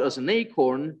large as an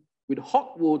acorn, with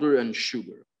hot water and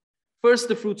sugar. First,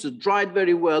 the fruits are dried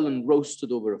very well and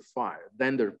roasted over a fire.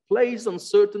 Then they're placed on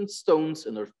certain stones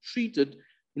and are treated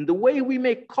in the way we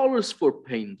make colors for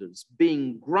painters,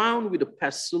 being ground with a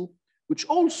pestle, which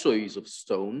also is of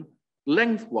stone,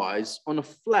 lengthwise on a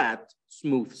flat,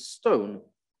 smooth stone.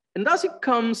 And thus it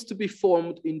comes to be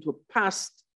formed into a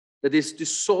paste that is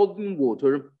dissolved in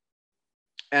water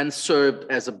and served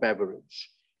as a beverage.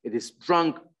 It is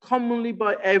drunk commonly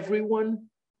by everyone,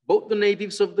 both the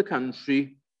natives of the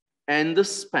country and the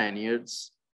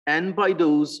Spaniards, and by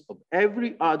those of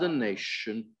every other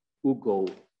nation who go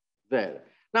there.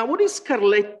 Now, what is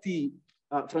Carletti,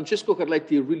 Francesco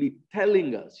Carletti really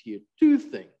telling us here? Two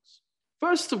things.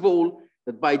 First of all,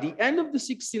 that by the end of the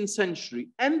 16th century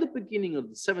and the beginning of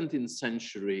the 17th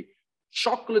century,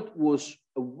 chocolate was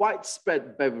a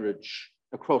widespread beverage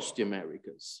across the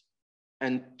Americas.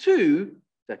 And two,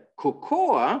 that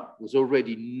cocoa was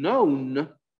already known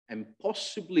and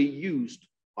possibly used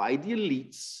by the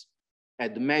elites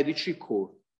at the Medici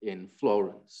court in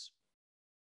Florence.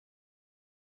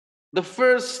 The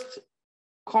first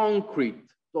concrete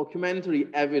documentary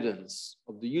evidence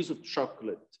of the use of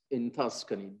chocolate in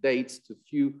Tuscany dates to a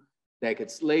few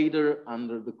decades later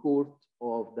under the court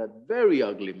of that very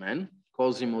ugly man,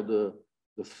 Cosimo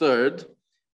III,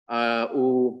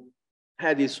 who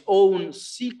had his own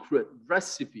secret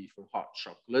recipe for hot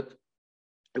chocolate.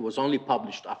 It was only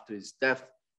published after his death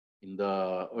in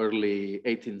the early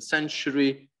 18th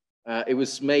century. It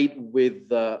was made with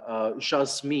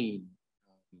jasmine.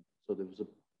 So there was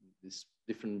this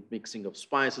different mixing of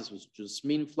spices with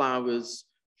jasmine flowers,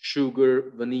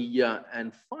 sugar, vanilla,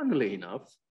 and funnily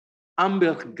enough,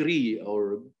 ambergris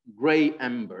or gray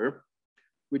amber,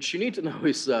 which you need to know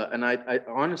is, and I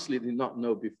honestly did not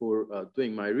know before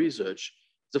doing my research,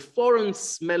 the Florence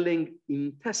smelling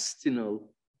intestinal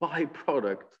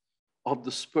byproduct of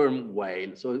the sperm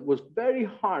whale. So it was very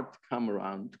hard to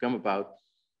come about,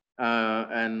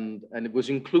 and it was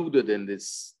included in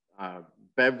this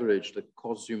beverage that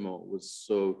Cosimo was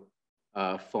so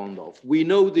fond of. We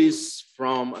know this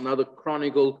from another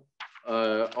chronicle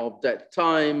of that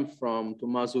time, from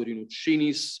Tommaso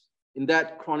Rinuccini's. In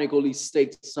that chronicle, he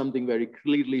states something very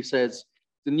clearly. He says,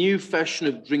 the new fashion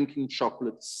of drinking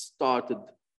chocolate started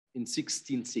in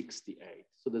 1668.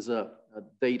 So there's a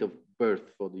date of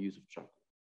birth for the use of chocolate.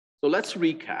 So let's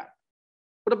recap.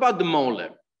 What about the mole?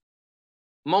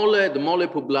 The mole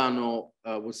poblano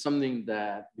was something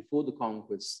that before the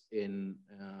conquest in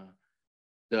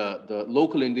the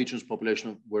local indigenous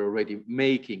population were already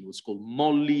making. It was called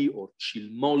molli or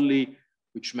chilmolli,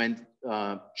 which meant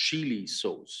chili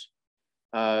sauce,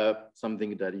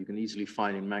 something that you can easily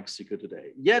find in Mexico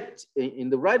today. Yet in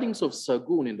the writings of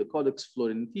Sahagún, in the Codex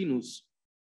Florentinus,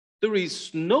 there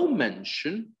is no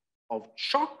mention of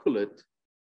chocolate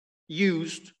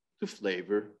used to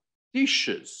flavor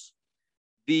dishes.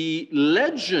 The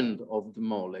legend of the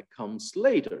mole comes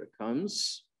later,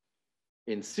 comes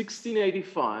in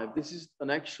 1685. This is an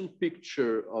actual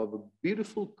picture of a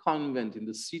beautiful convent in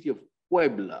the city of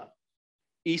Puebla,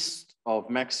 east of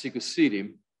Mexico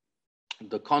City,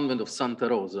 the convent of Santa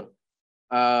Rosa.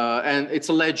 And it's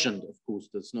a legend, of course,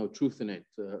 there's no truth in it.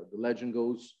 The legend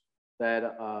goes that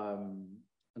a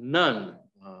nun,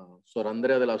 Sor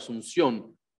Andrea de la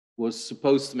Asunción, was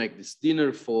supposed to make this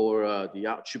dinner for the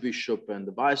Archbishop and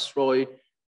the Viceroy.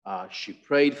 She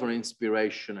prayed for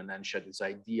inspiration, and then she had this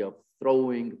idea of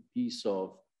throwing a piece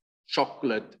of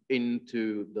chocolate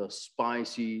into the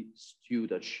spicy stew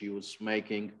that she was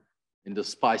making, in the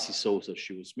spicy sauce that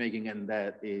she was making, and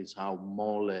that is how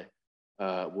mole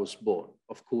was born.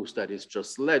 Of course, that is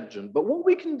just legend. But what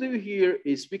we can do here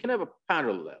is we can have a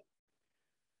parallel.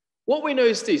 What we know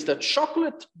is this, that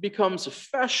chocolate becomes a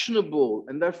fashionable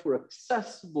and therefore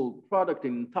accessible product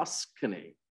in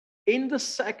Tuscany in the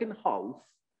second half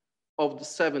of the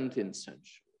 17th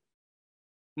century.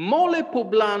 Mole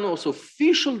Poblano's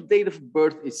official date of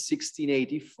birth is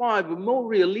 1685, but more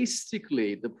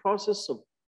realistically, the process of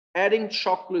adding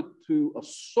chocolate to a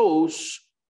sauce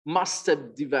must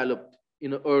have developed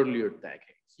in earlier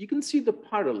decades. You can see the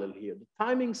parallel here. The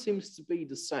timing seems to be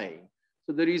the same.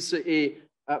 So there is a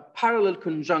parallel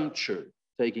conjuncture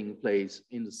taking place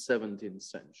in the 17th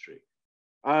century.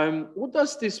 What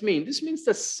does this mean? This means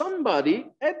that somebody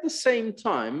at the same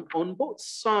time on both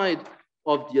sides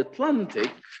of the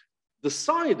Atlantic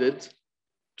decided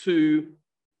to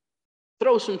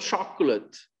throw some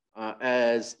chocolate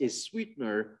as a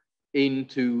sweetener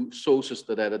into sauces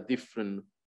that had a different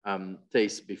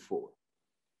taste before.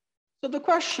 So the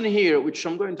question here, which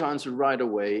I'm going to answer right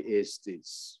away, is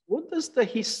this. What does the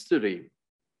history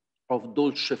of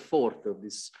dolce forte, of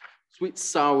this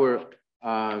sweet-sour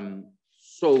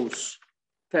sauce,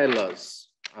 tell us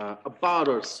about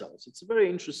ourselves? It's a very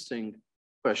interesting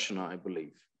question, I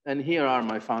believe. And here are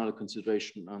my final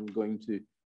considerations. I'm going to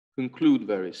conclude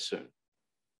very soon.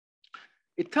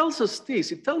 It tells us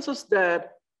this. It tells us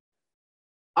that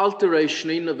alteration,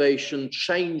 innovation,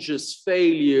 changes,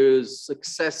 failures,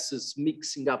 successes,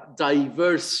 mixing up,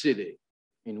 diversity,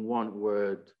 in one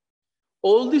word.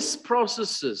 All these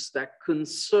processes that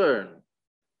concern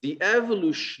the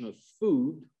evolution of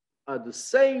food are the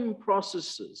same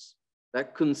processes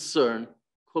that concern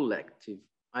collective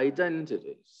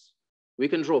identities. We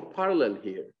can draw a parallel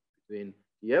here between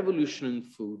the evolution in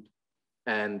food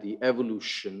and the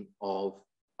evolution of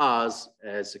us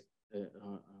as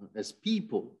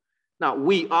people. Now,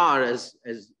 we are, as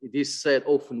it is said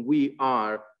often, we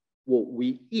are what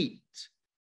we eat.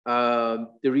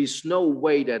 There is no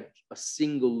way that a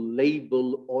single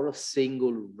label or a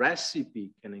single recipe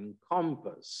can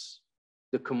encompass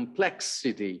the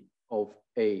complexity of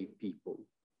a people.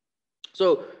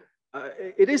 So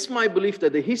it is my belief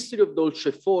that the history of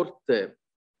dolce forte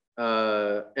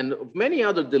and of many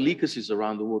other delicacies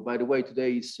around the world, by the way,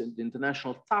 today is the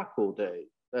International Taco Day,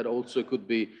 that also could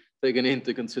be taken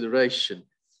into consideration,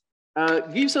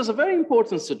 gives us a very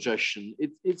important suggestion.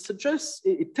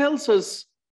 It tells us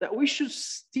that we should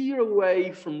steer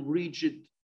away from rigid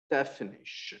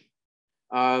definition,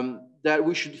 that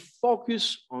we should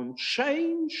focus on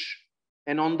change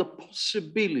and on the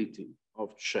possibility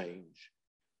of change,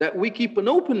 that we keep an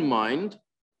open mind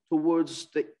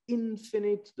towards the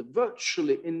infinite, the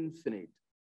virtually infinite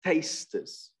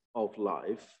tastes of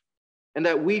life, and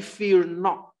that we fear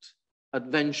not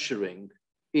adventuring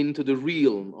into the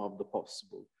realm of the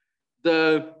possible.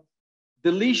 The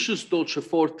delicious dolce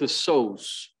forte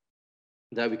sauce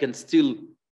that we can still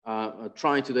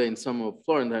try today in some of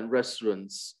Florentine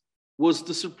restaurants was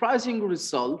the surprising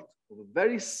result of a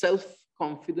very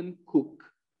self-confident cook,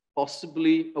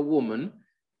 possibly a woman,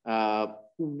 who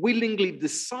willingly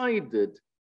decided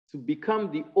to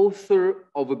become the author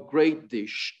of a great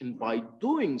dish, and by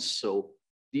doing so,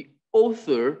 the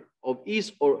author of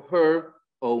his or her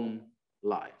own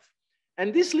life.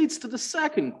 And this leads to the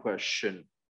second question.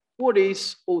 What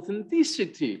is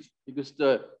authenticity? Because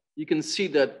you can see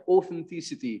that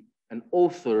authenticity and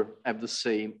author have the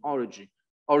same origin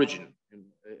and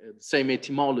the same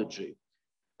etymology.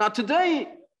 Now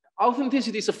today,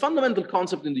 authenticity is a fundamental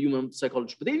concept in the human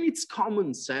psychology, but in its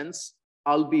common sense,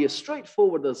 I'll be as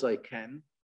straightforward as I can.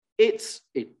 It's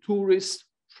a tourist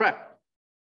trap.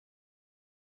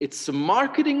 It's a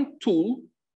marketing tool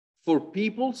for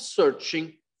people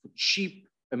searching for cheap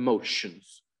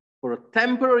emotions, for a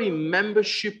temporary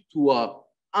membership to an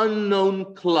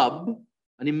unknown club,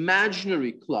 an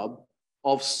imaginary club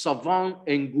of savant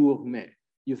and gourmet.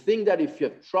 You think that if you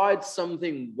have tried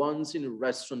something once in a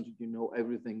restaurant, you know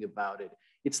everything about it.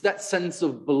 It's that sense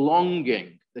of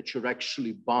belonging that you're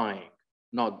actually buying,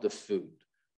 not the food.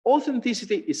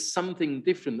 Authenticity is something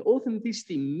different.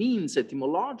 Authenticity means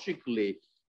etymologically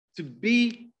to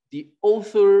be the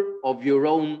author of your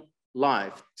own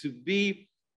life, to be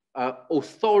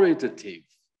authoritative,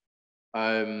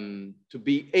 to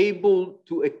be able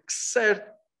to exert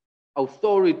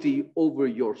authority over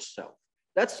yourself.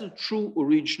 That's the true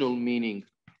original meaning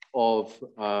of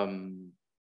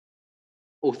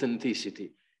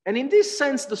authenticity. And in this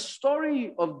sense, the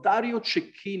story of Dario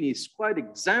Cecchini is quite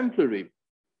exemplary,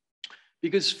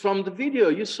 because from the video,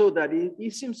 you saw that he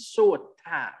seems so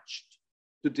attached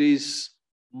to this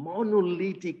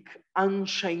monolithic,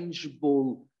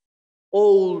 unchangeable,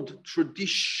 old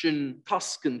tradition,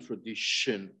 Tuscan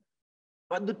tradition.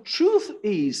 But the truth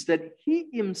is that he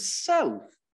himself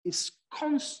is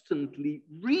constantly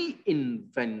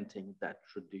reinventing that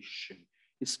tradition.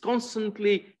 It's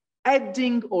constantly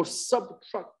adding or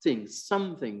subtracting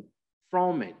something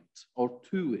from it or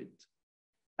to it.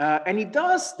 And it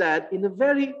does that in a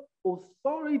very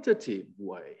authoritative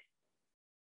way.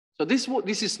 So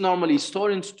this is normally,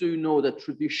 historians do know that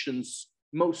traditions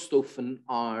most often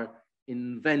are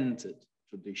invented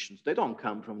traditions. They don't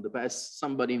come from the past.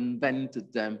 Somebody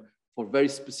invented them for very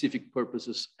specific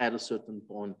purposes at a certain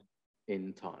point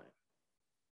in time.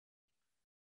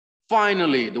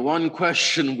 Finally, the one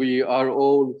question we are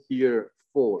all here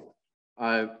for.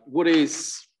 What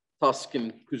is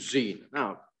Tuscan cuisine?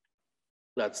 Now,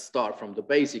 let's start from the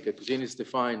basic. A cuisine is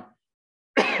defined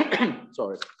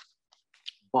sorry,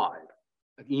 by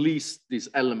at least these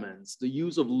elements: the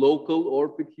use of local or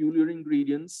peculiar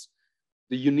ingredients,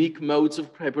 the unique modes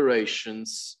of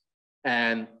preparations,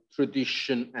 and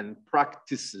tradition and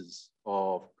practices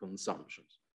of consumption.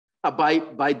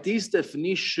 By this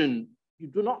definition, you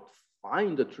do not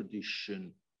find a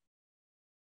tradition.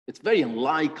 It's very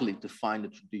unlikely to find a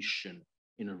tradition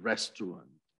in a restaurant.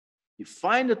 You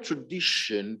find a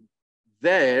tradition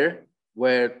there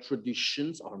where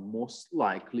traditions are most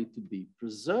likely to be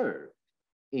preserved,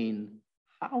 in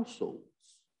households.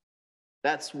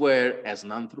 That's where, as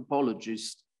an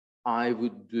anthropologist, I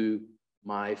would do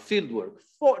my fieldwork.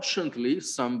 Fortunately,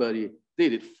 somebody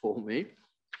did it for me.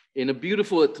 In a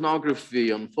beautiful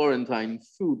ethnography on Florentine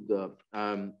food,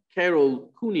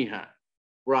 Carol Cunningham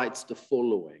writes the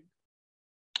following: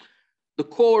 the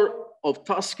core of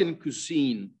Tuscan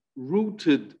cuisine,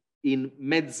 rooted in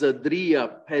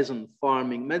mezzadria peasant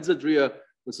farming. Mezzadria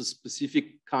was a specific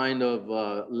kind of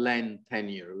land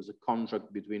tenure. It was a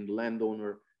contract between the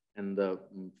landowner and the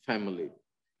family.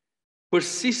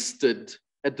 Persisted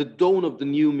at the dawn of the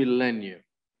new millennium,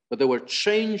 but there were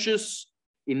changes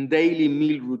in daily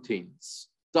meal routines,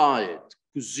 diet,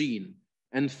 cuisine,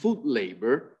 and food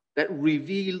labor that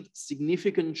revealed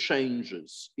significant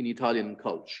changes in Italian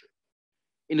culture.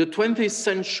 In the 20th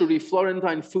century,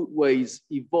 Florentine foodways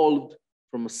evolved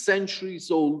from a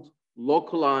centuries-old,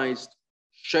 localized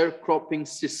sharecropping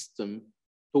system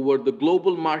toward the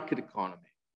global market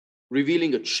economy,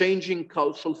 revealing a changing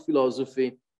cultural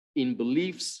philosophy in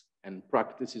beliefs and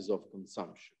practices of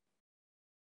consumption.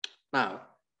 Now,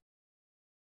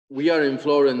 we are in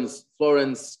Florence.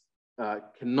 Florence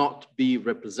cannot be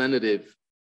representative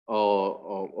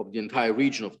of the entire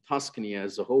region of Tuscany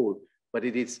as a whole, but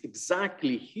it is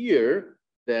exactly here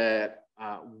that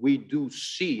we do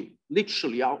see,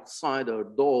 literally outside our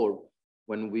door,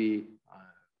 when we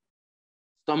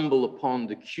stumble upon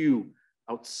the queue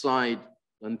outside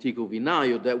L'Antico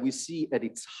Vinaio, that we see at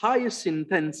its highest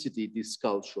intensity this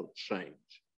cultural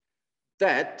change.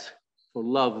 That, for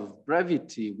love of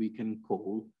brevity, we can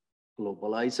call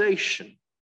globalization.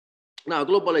 Now,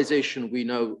 globalization, we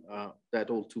know that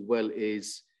all too well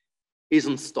is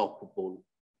unstoppable,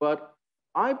 but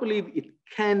I believe it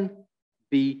can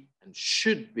be and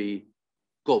should be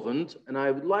governed. And I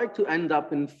would like to end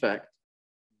up, in fact,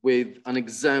 with an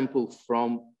example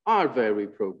from our very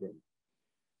program.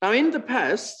 Now, in the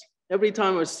past, every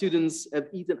time our students have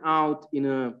eaten out in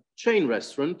a chain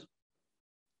restaurant,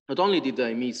 not only did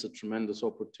they miss a tremendous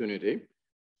opportunity,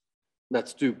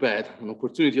 that's too bad, an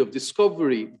opportunity of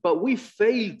discovery, but we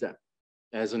failed them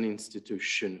as an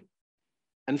institution.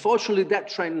 Unfortunately, that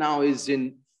trend now is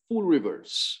in full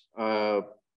reverse,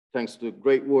 thanks to the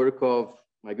great work of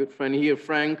my good friend here,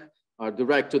 Frank, our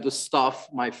director, the staff,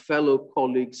 my fellow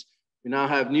colleagues. We now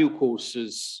have new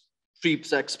courses,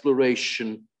 trips,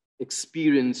 exploration,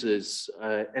 experiences,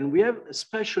 and we have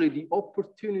especially the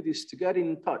opportunities to get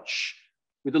in touch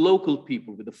with the local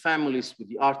people, with the families, with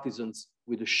the artisans,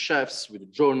 with the chefs, with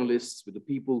the journalists, with the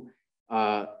people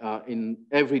in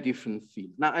every different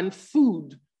field. Now, and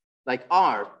food, like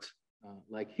art,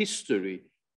 like history,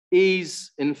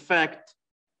 is in fact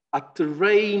a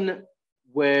terrain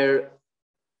where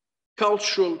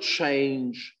cultural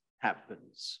change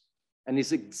happens. And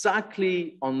it's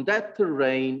exactly on that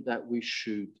terrain that we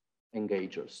should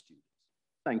engage our students.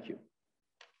 Thank you.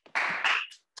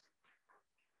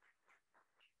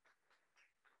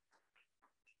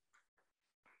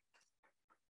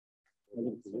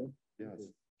 Yes.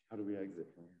 How do we exit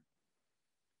from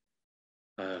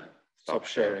here? Stop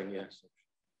sharing, yes.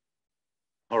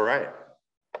 All right.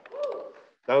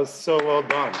 That was so well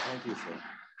done. Thank you, sir.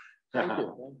 Thank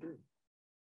you. Thank you.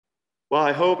 Well,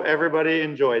 I hope everybody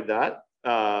enjoyed that.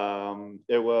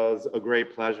 It was a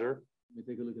great pleasure. Let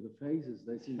me take a look at the faces.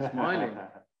 They seem smiling.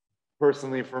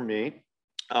 Personally, for me.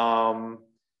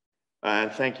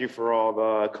 And thank you for all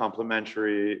the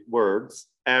complimentary words.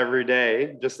 Every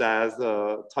day, just as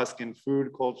the Tuscan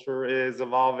food culture is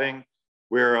evolving,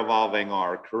 we're evolving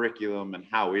our curriculum and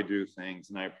how we do things.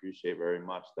 And I appreciate very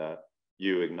much that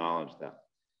you acknowledge that.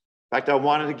 In fact, I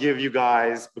wanted to give you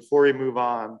guys, before we move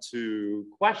on to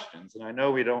questions, and I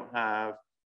know we don't have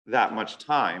that much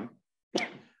time, but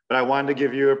I wanted to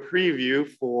give you a preview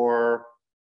for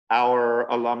our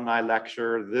alumni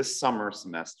lecture this summer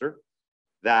semester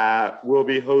that will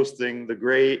be hosting the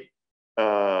great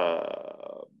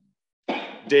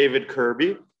David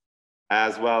Kirby,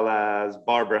 as well as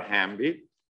Barbara Hamby,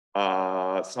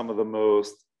 some of the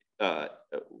most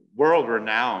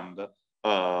world-renowned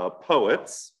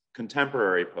poets,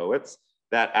 contemporary poets,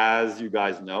 that, as you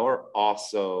guys know, are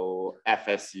also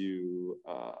FSU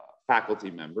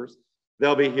faculty members.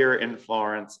 They'll be here in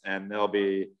Florence, and they'll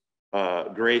be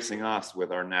gracing us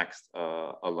with our next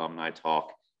alumni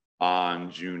talk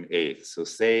on June 8th. So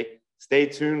stay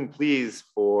tuned, please,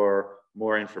 for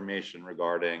more information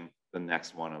regarding the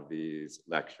next one of these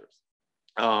lectures.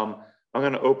 I'm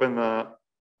going to open the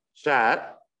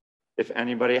chat if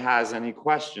anybody has any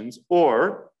questions,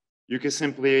 or you can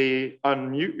simply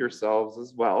unmute yourselves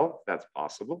as well, if that's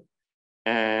possible.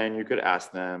 And you could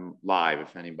ask them live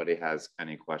if anybody has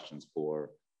any questions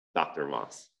for Dr.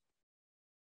 Voss.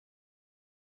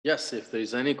 Yes, if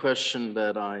there's any question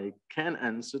that I can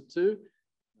answer to,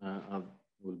 I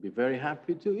will be very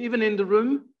happy to. Even in the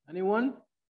room, anyone?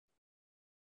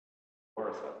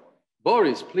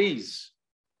 Boris, please.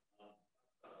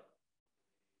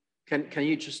 Can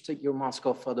you just take your mask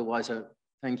off? Otherwise,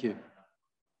 thank you.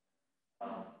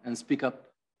 And speak up.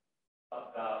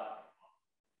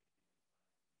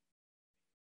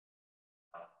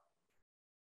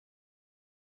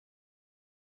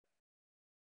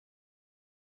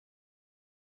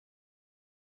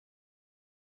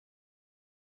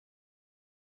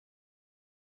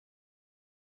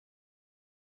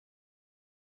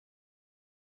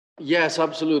 Yes,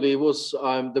 absolutely. It was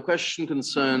the question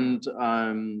concerned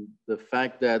the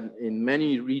fact that in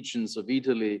many regions of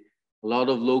Italy, a lot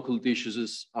of local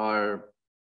dishes are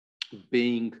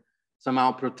being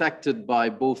somehow protected by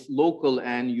both local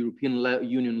and European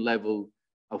Union level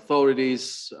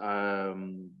authorities.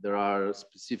 There are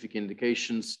specific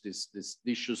indications these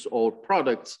dishes or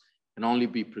products can only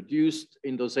be produced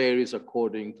in those areas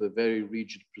according to a very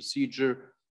rigid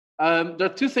procedure. There are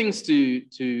two things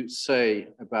to say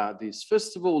about this.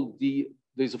 First of all,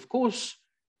 there's of course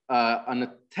an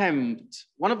attempt.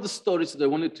 One of the stories that I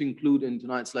wanted to include in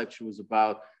tonight's lecture was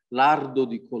about lardo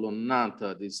di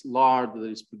colonnata, this lard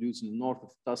that is produced in the north of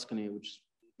Tuscany, which is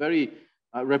very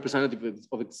representative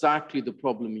of exactly the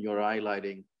problem you're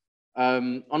highlighting.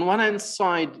 On one hand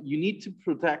side, you need to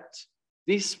protect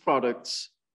these products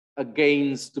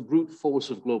against the brute force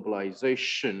of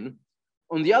globalization.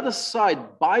 On the other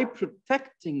side, by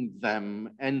protecting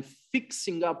them and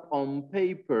fixing up on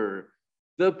paper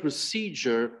the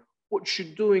procedure, what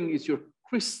you're doing is you're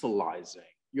crystallizing.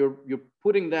 You're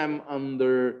putting them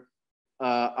under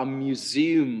a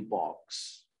museum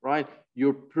box, right?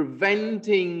 You're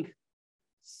preventing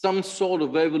some sort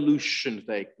of evolution to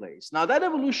take place. Now that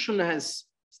evolution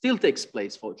still takes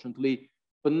place, fortunately,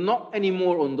 but not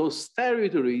anymore on those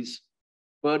territories,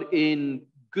 but in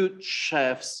good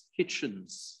chefs'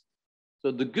 kitchens.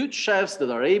 So the good chefs that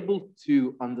are able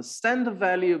to understand the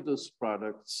value of those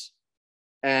products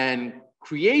and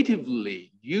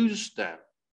creatively use them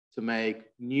to make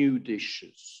new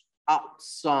dishes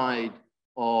outside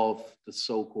of the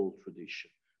so-called tradition.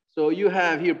 So you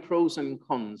have here pros and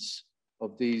cons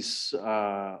of this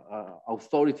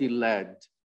authority-led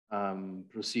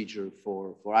procedure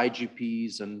for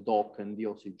IGPs and DOC and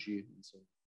DOCG and so on.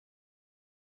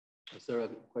 Is there a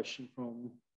question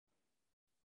from?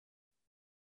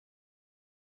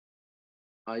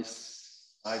 I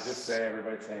just say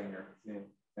everybody's saying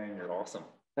you're awesome.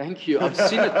 Thank you. I've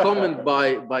seen a comment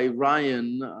by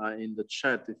Ryan in the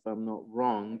chat, if I'm not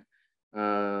wrong.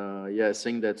 Yeah,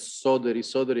 saying that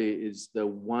Soderi is the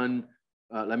one.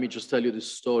 Let me just tell you the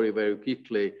story very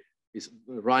quickly.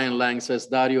 Ryan Lang says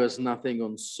Dario has nothing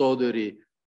on Soderi.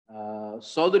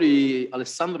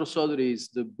 Alessandro Soderi is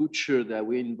the butcher that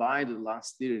we invited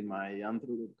last year in my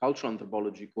cultural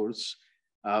anthropology course,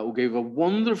 who gave a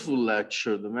wonderful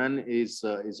lecture. The man is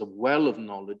a well of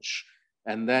knowledge,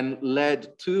 and then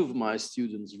led two of my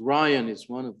students. Ryan is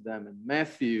one of them, and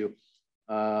Matthew,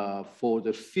 for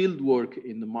the field work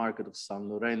in the market of San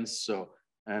Lorenzo.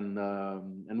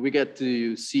 And we get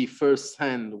to see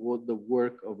firsthand what the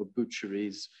work of a butcher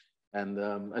is. And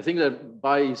I think that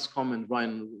by his comment,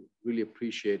 Ryan really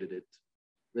appreciated it,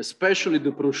 especially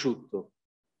the prosciutto.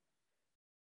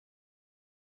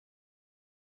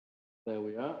 There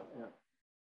we are. Yeah.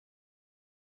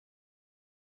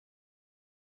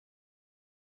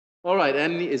 All right.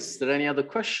 Is there any other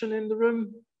question in the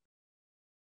room?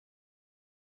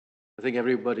 I think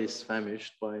everybody's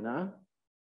famished by now.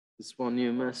 This one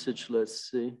new message. Let's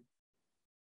see.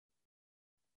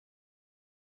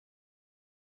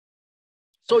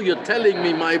 So you're telling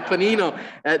me my panino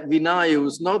at Vinaio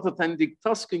is not authentic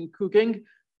Tuscan cooking?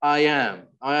 I am.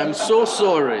 I am so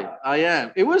sorry. I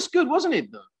am. It was good, wasn't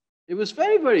it, though? It was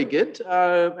very, very good.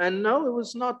 And no, it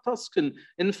was not Tuscan.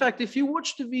 In fact, if you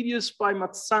watch the videos by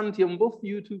Mazzanti on both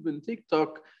YouTube and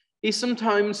TikTok, he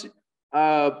sometimes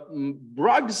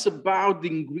brags about the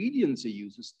ingredients he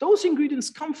uses. Those ingredients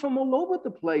come from all over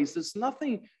the place. There's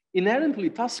nothing inherently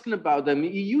Tuscan about them.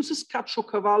 He uses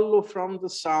caciocavallo from the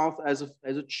south as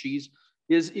a cheese.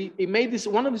 He made this,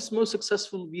 one of his most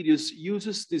successful videos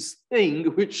uses this thing,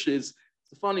 which is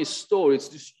a funny story. It's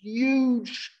this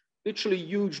huge, literally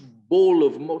huge bowl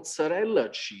of mozzarella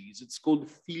cheese. It's called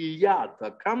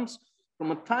figliata. Comes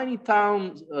from a tiny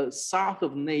town south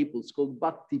of Naples called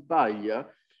Battipaglia.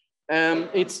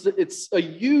 It's a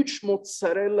huge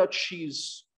mozzarella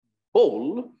cheese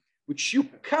bowl, which you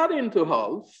cut into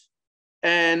half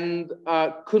and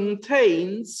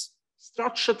contains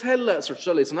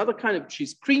stracciatella is another kind of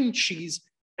cheese, cream cheese,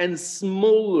 and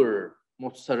smaller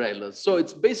mozzarella. So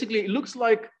it's basically, it looks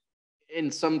like,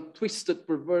 in some twisted,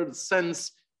 perverted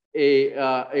sense,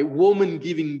 a woman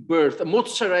giving birth, a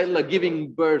mozzarella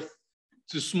giving birth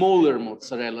to smaller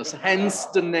mozzarellas, hence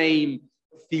the name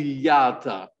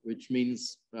figliata, which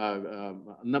means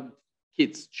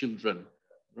kids, children,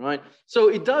 right? So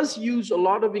it does use a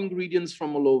lot of ingredients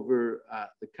from all over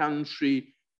the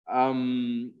country.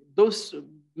 Those,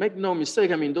 make no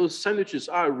mistake, I mean, those sandwiches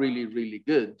are really, really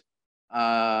good.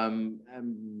 And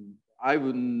I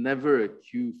would never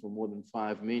queue for more than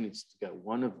 5 minutes to get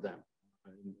one of them,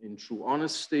 in true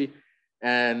honesty.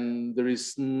 And there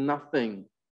is nothing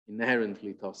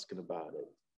inherently Tuscan about it.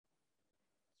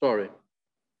 Sorry.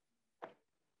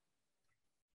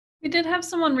 We did have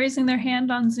someone raising their hand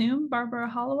on Zoom, Barbara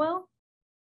Hollowell.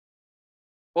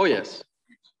 Oh, yes.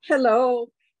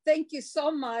 Hello. Thank you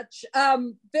so much.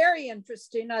 Very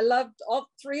interesting. I loved all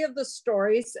 3 of the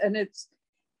stories, and it's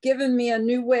given me a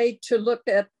new way to look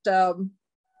at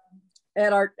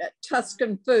our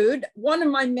Tuscan food. One of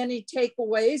my many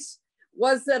takeaways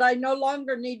was that I no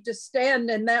longer need to stand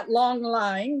in that long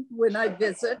line when I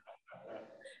visit,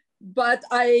 but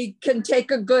I can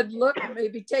take a good look,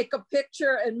 maybe take a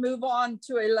picture and move on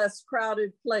to a less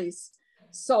crowded place.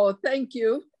 So thank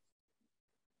you.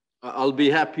 I'll be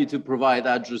happy to provide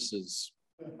addresses.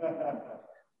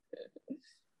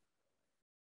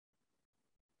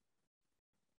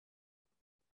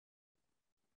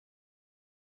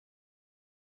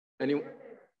 Anyone?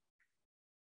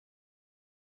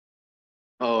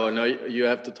 Oh, no, you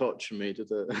have to touch me to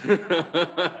the...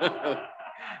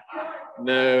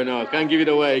 No, can't give it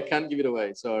away. Can't give it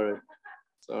away. Sorry,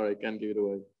 can't give it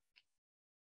away.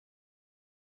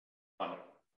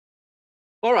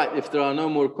 All right, if there are no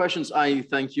more questions, I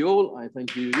thank you all. I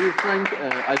thank you, Frank.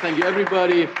 I thank you,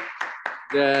 everybody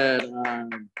that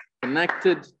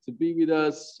connected to be with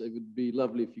us. It would be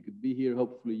lovely if you could be here.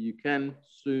 Hopefully you can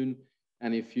soon.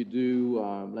 And if you do,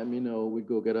 let me know. We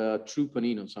go get a true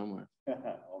panino somewhere.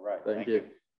 All right. Thank you.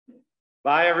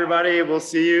 Bye, everybody. We'll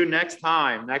see you next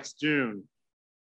time, next June.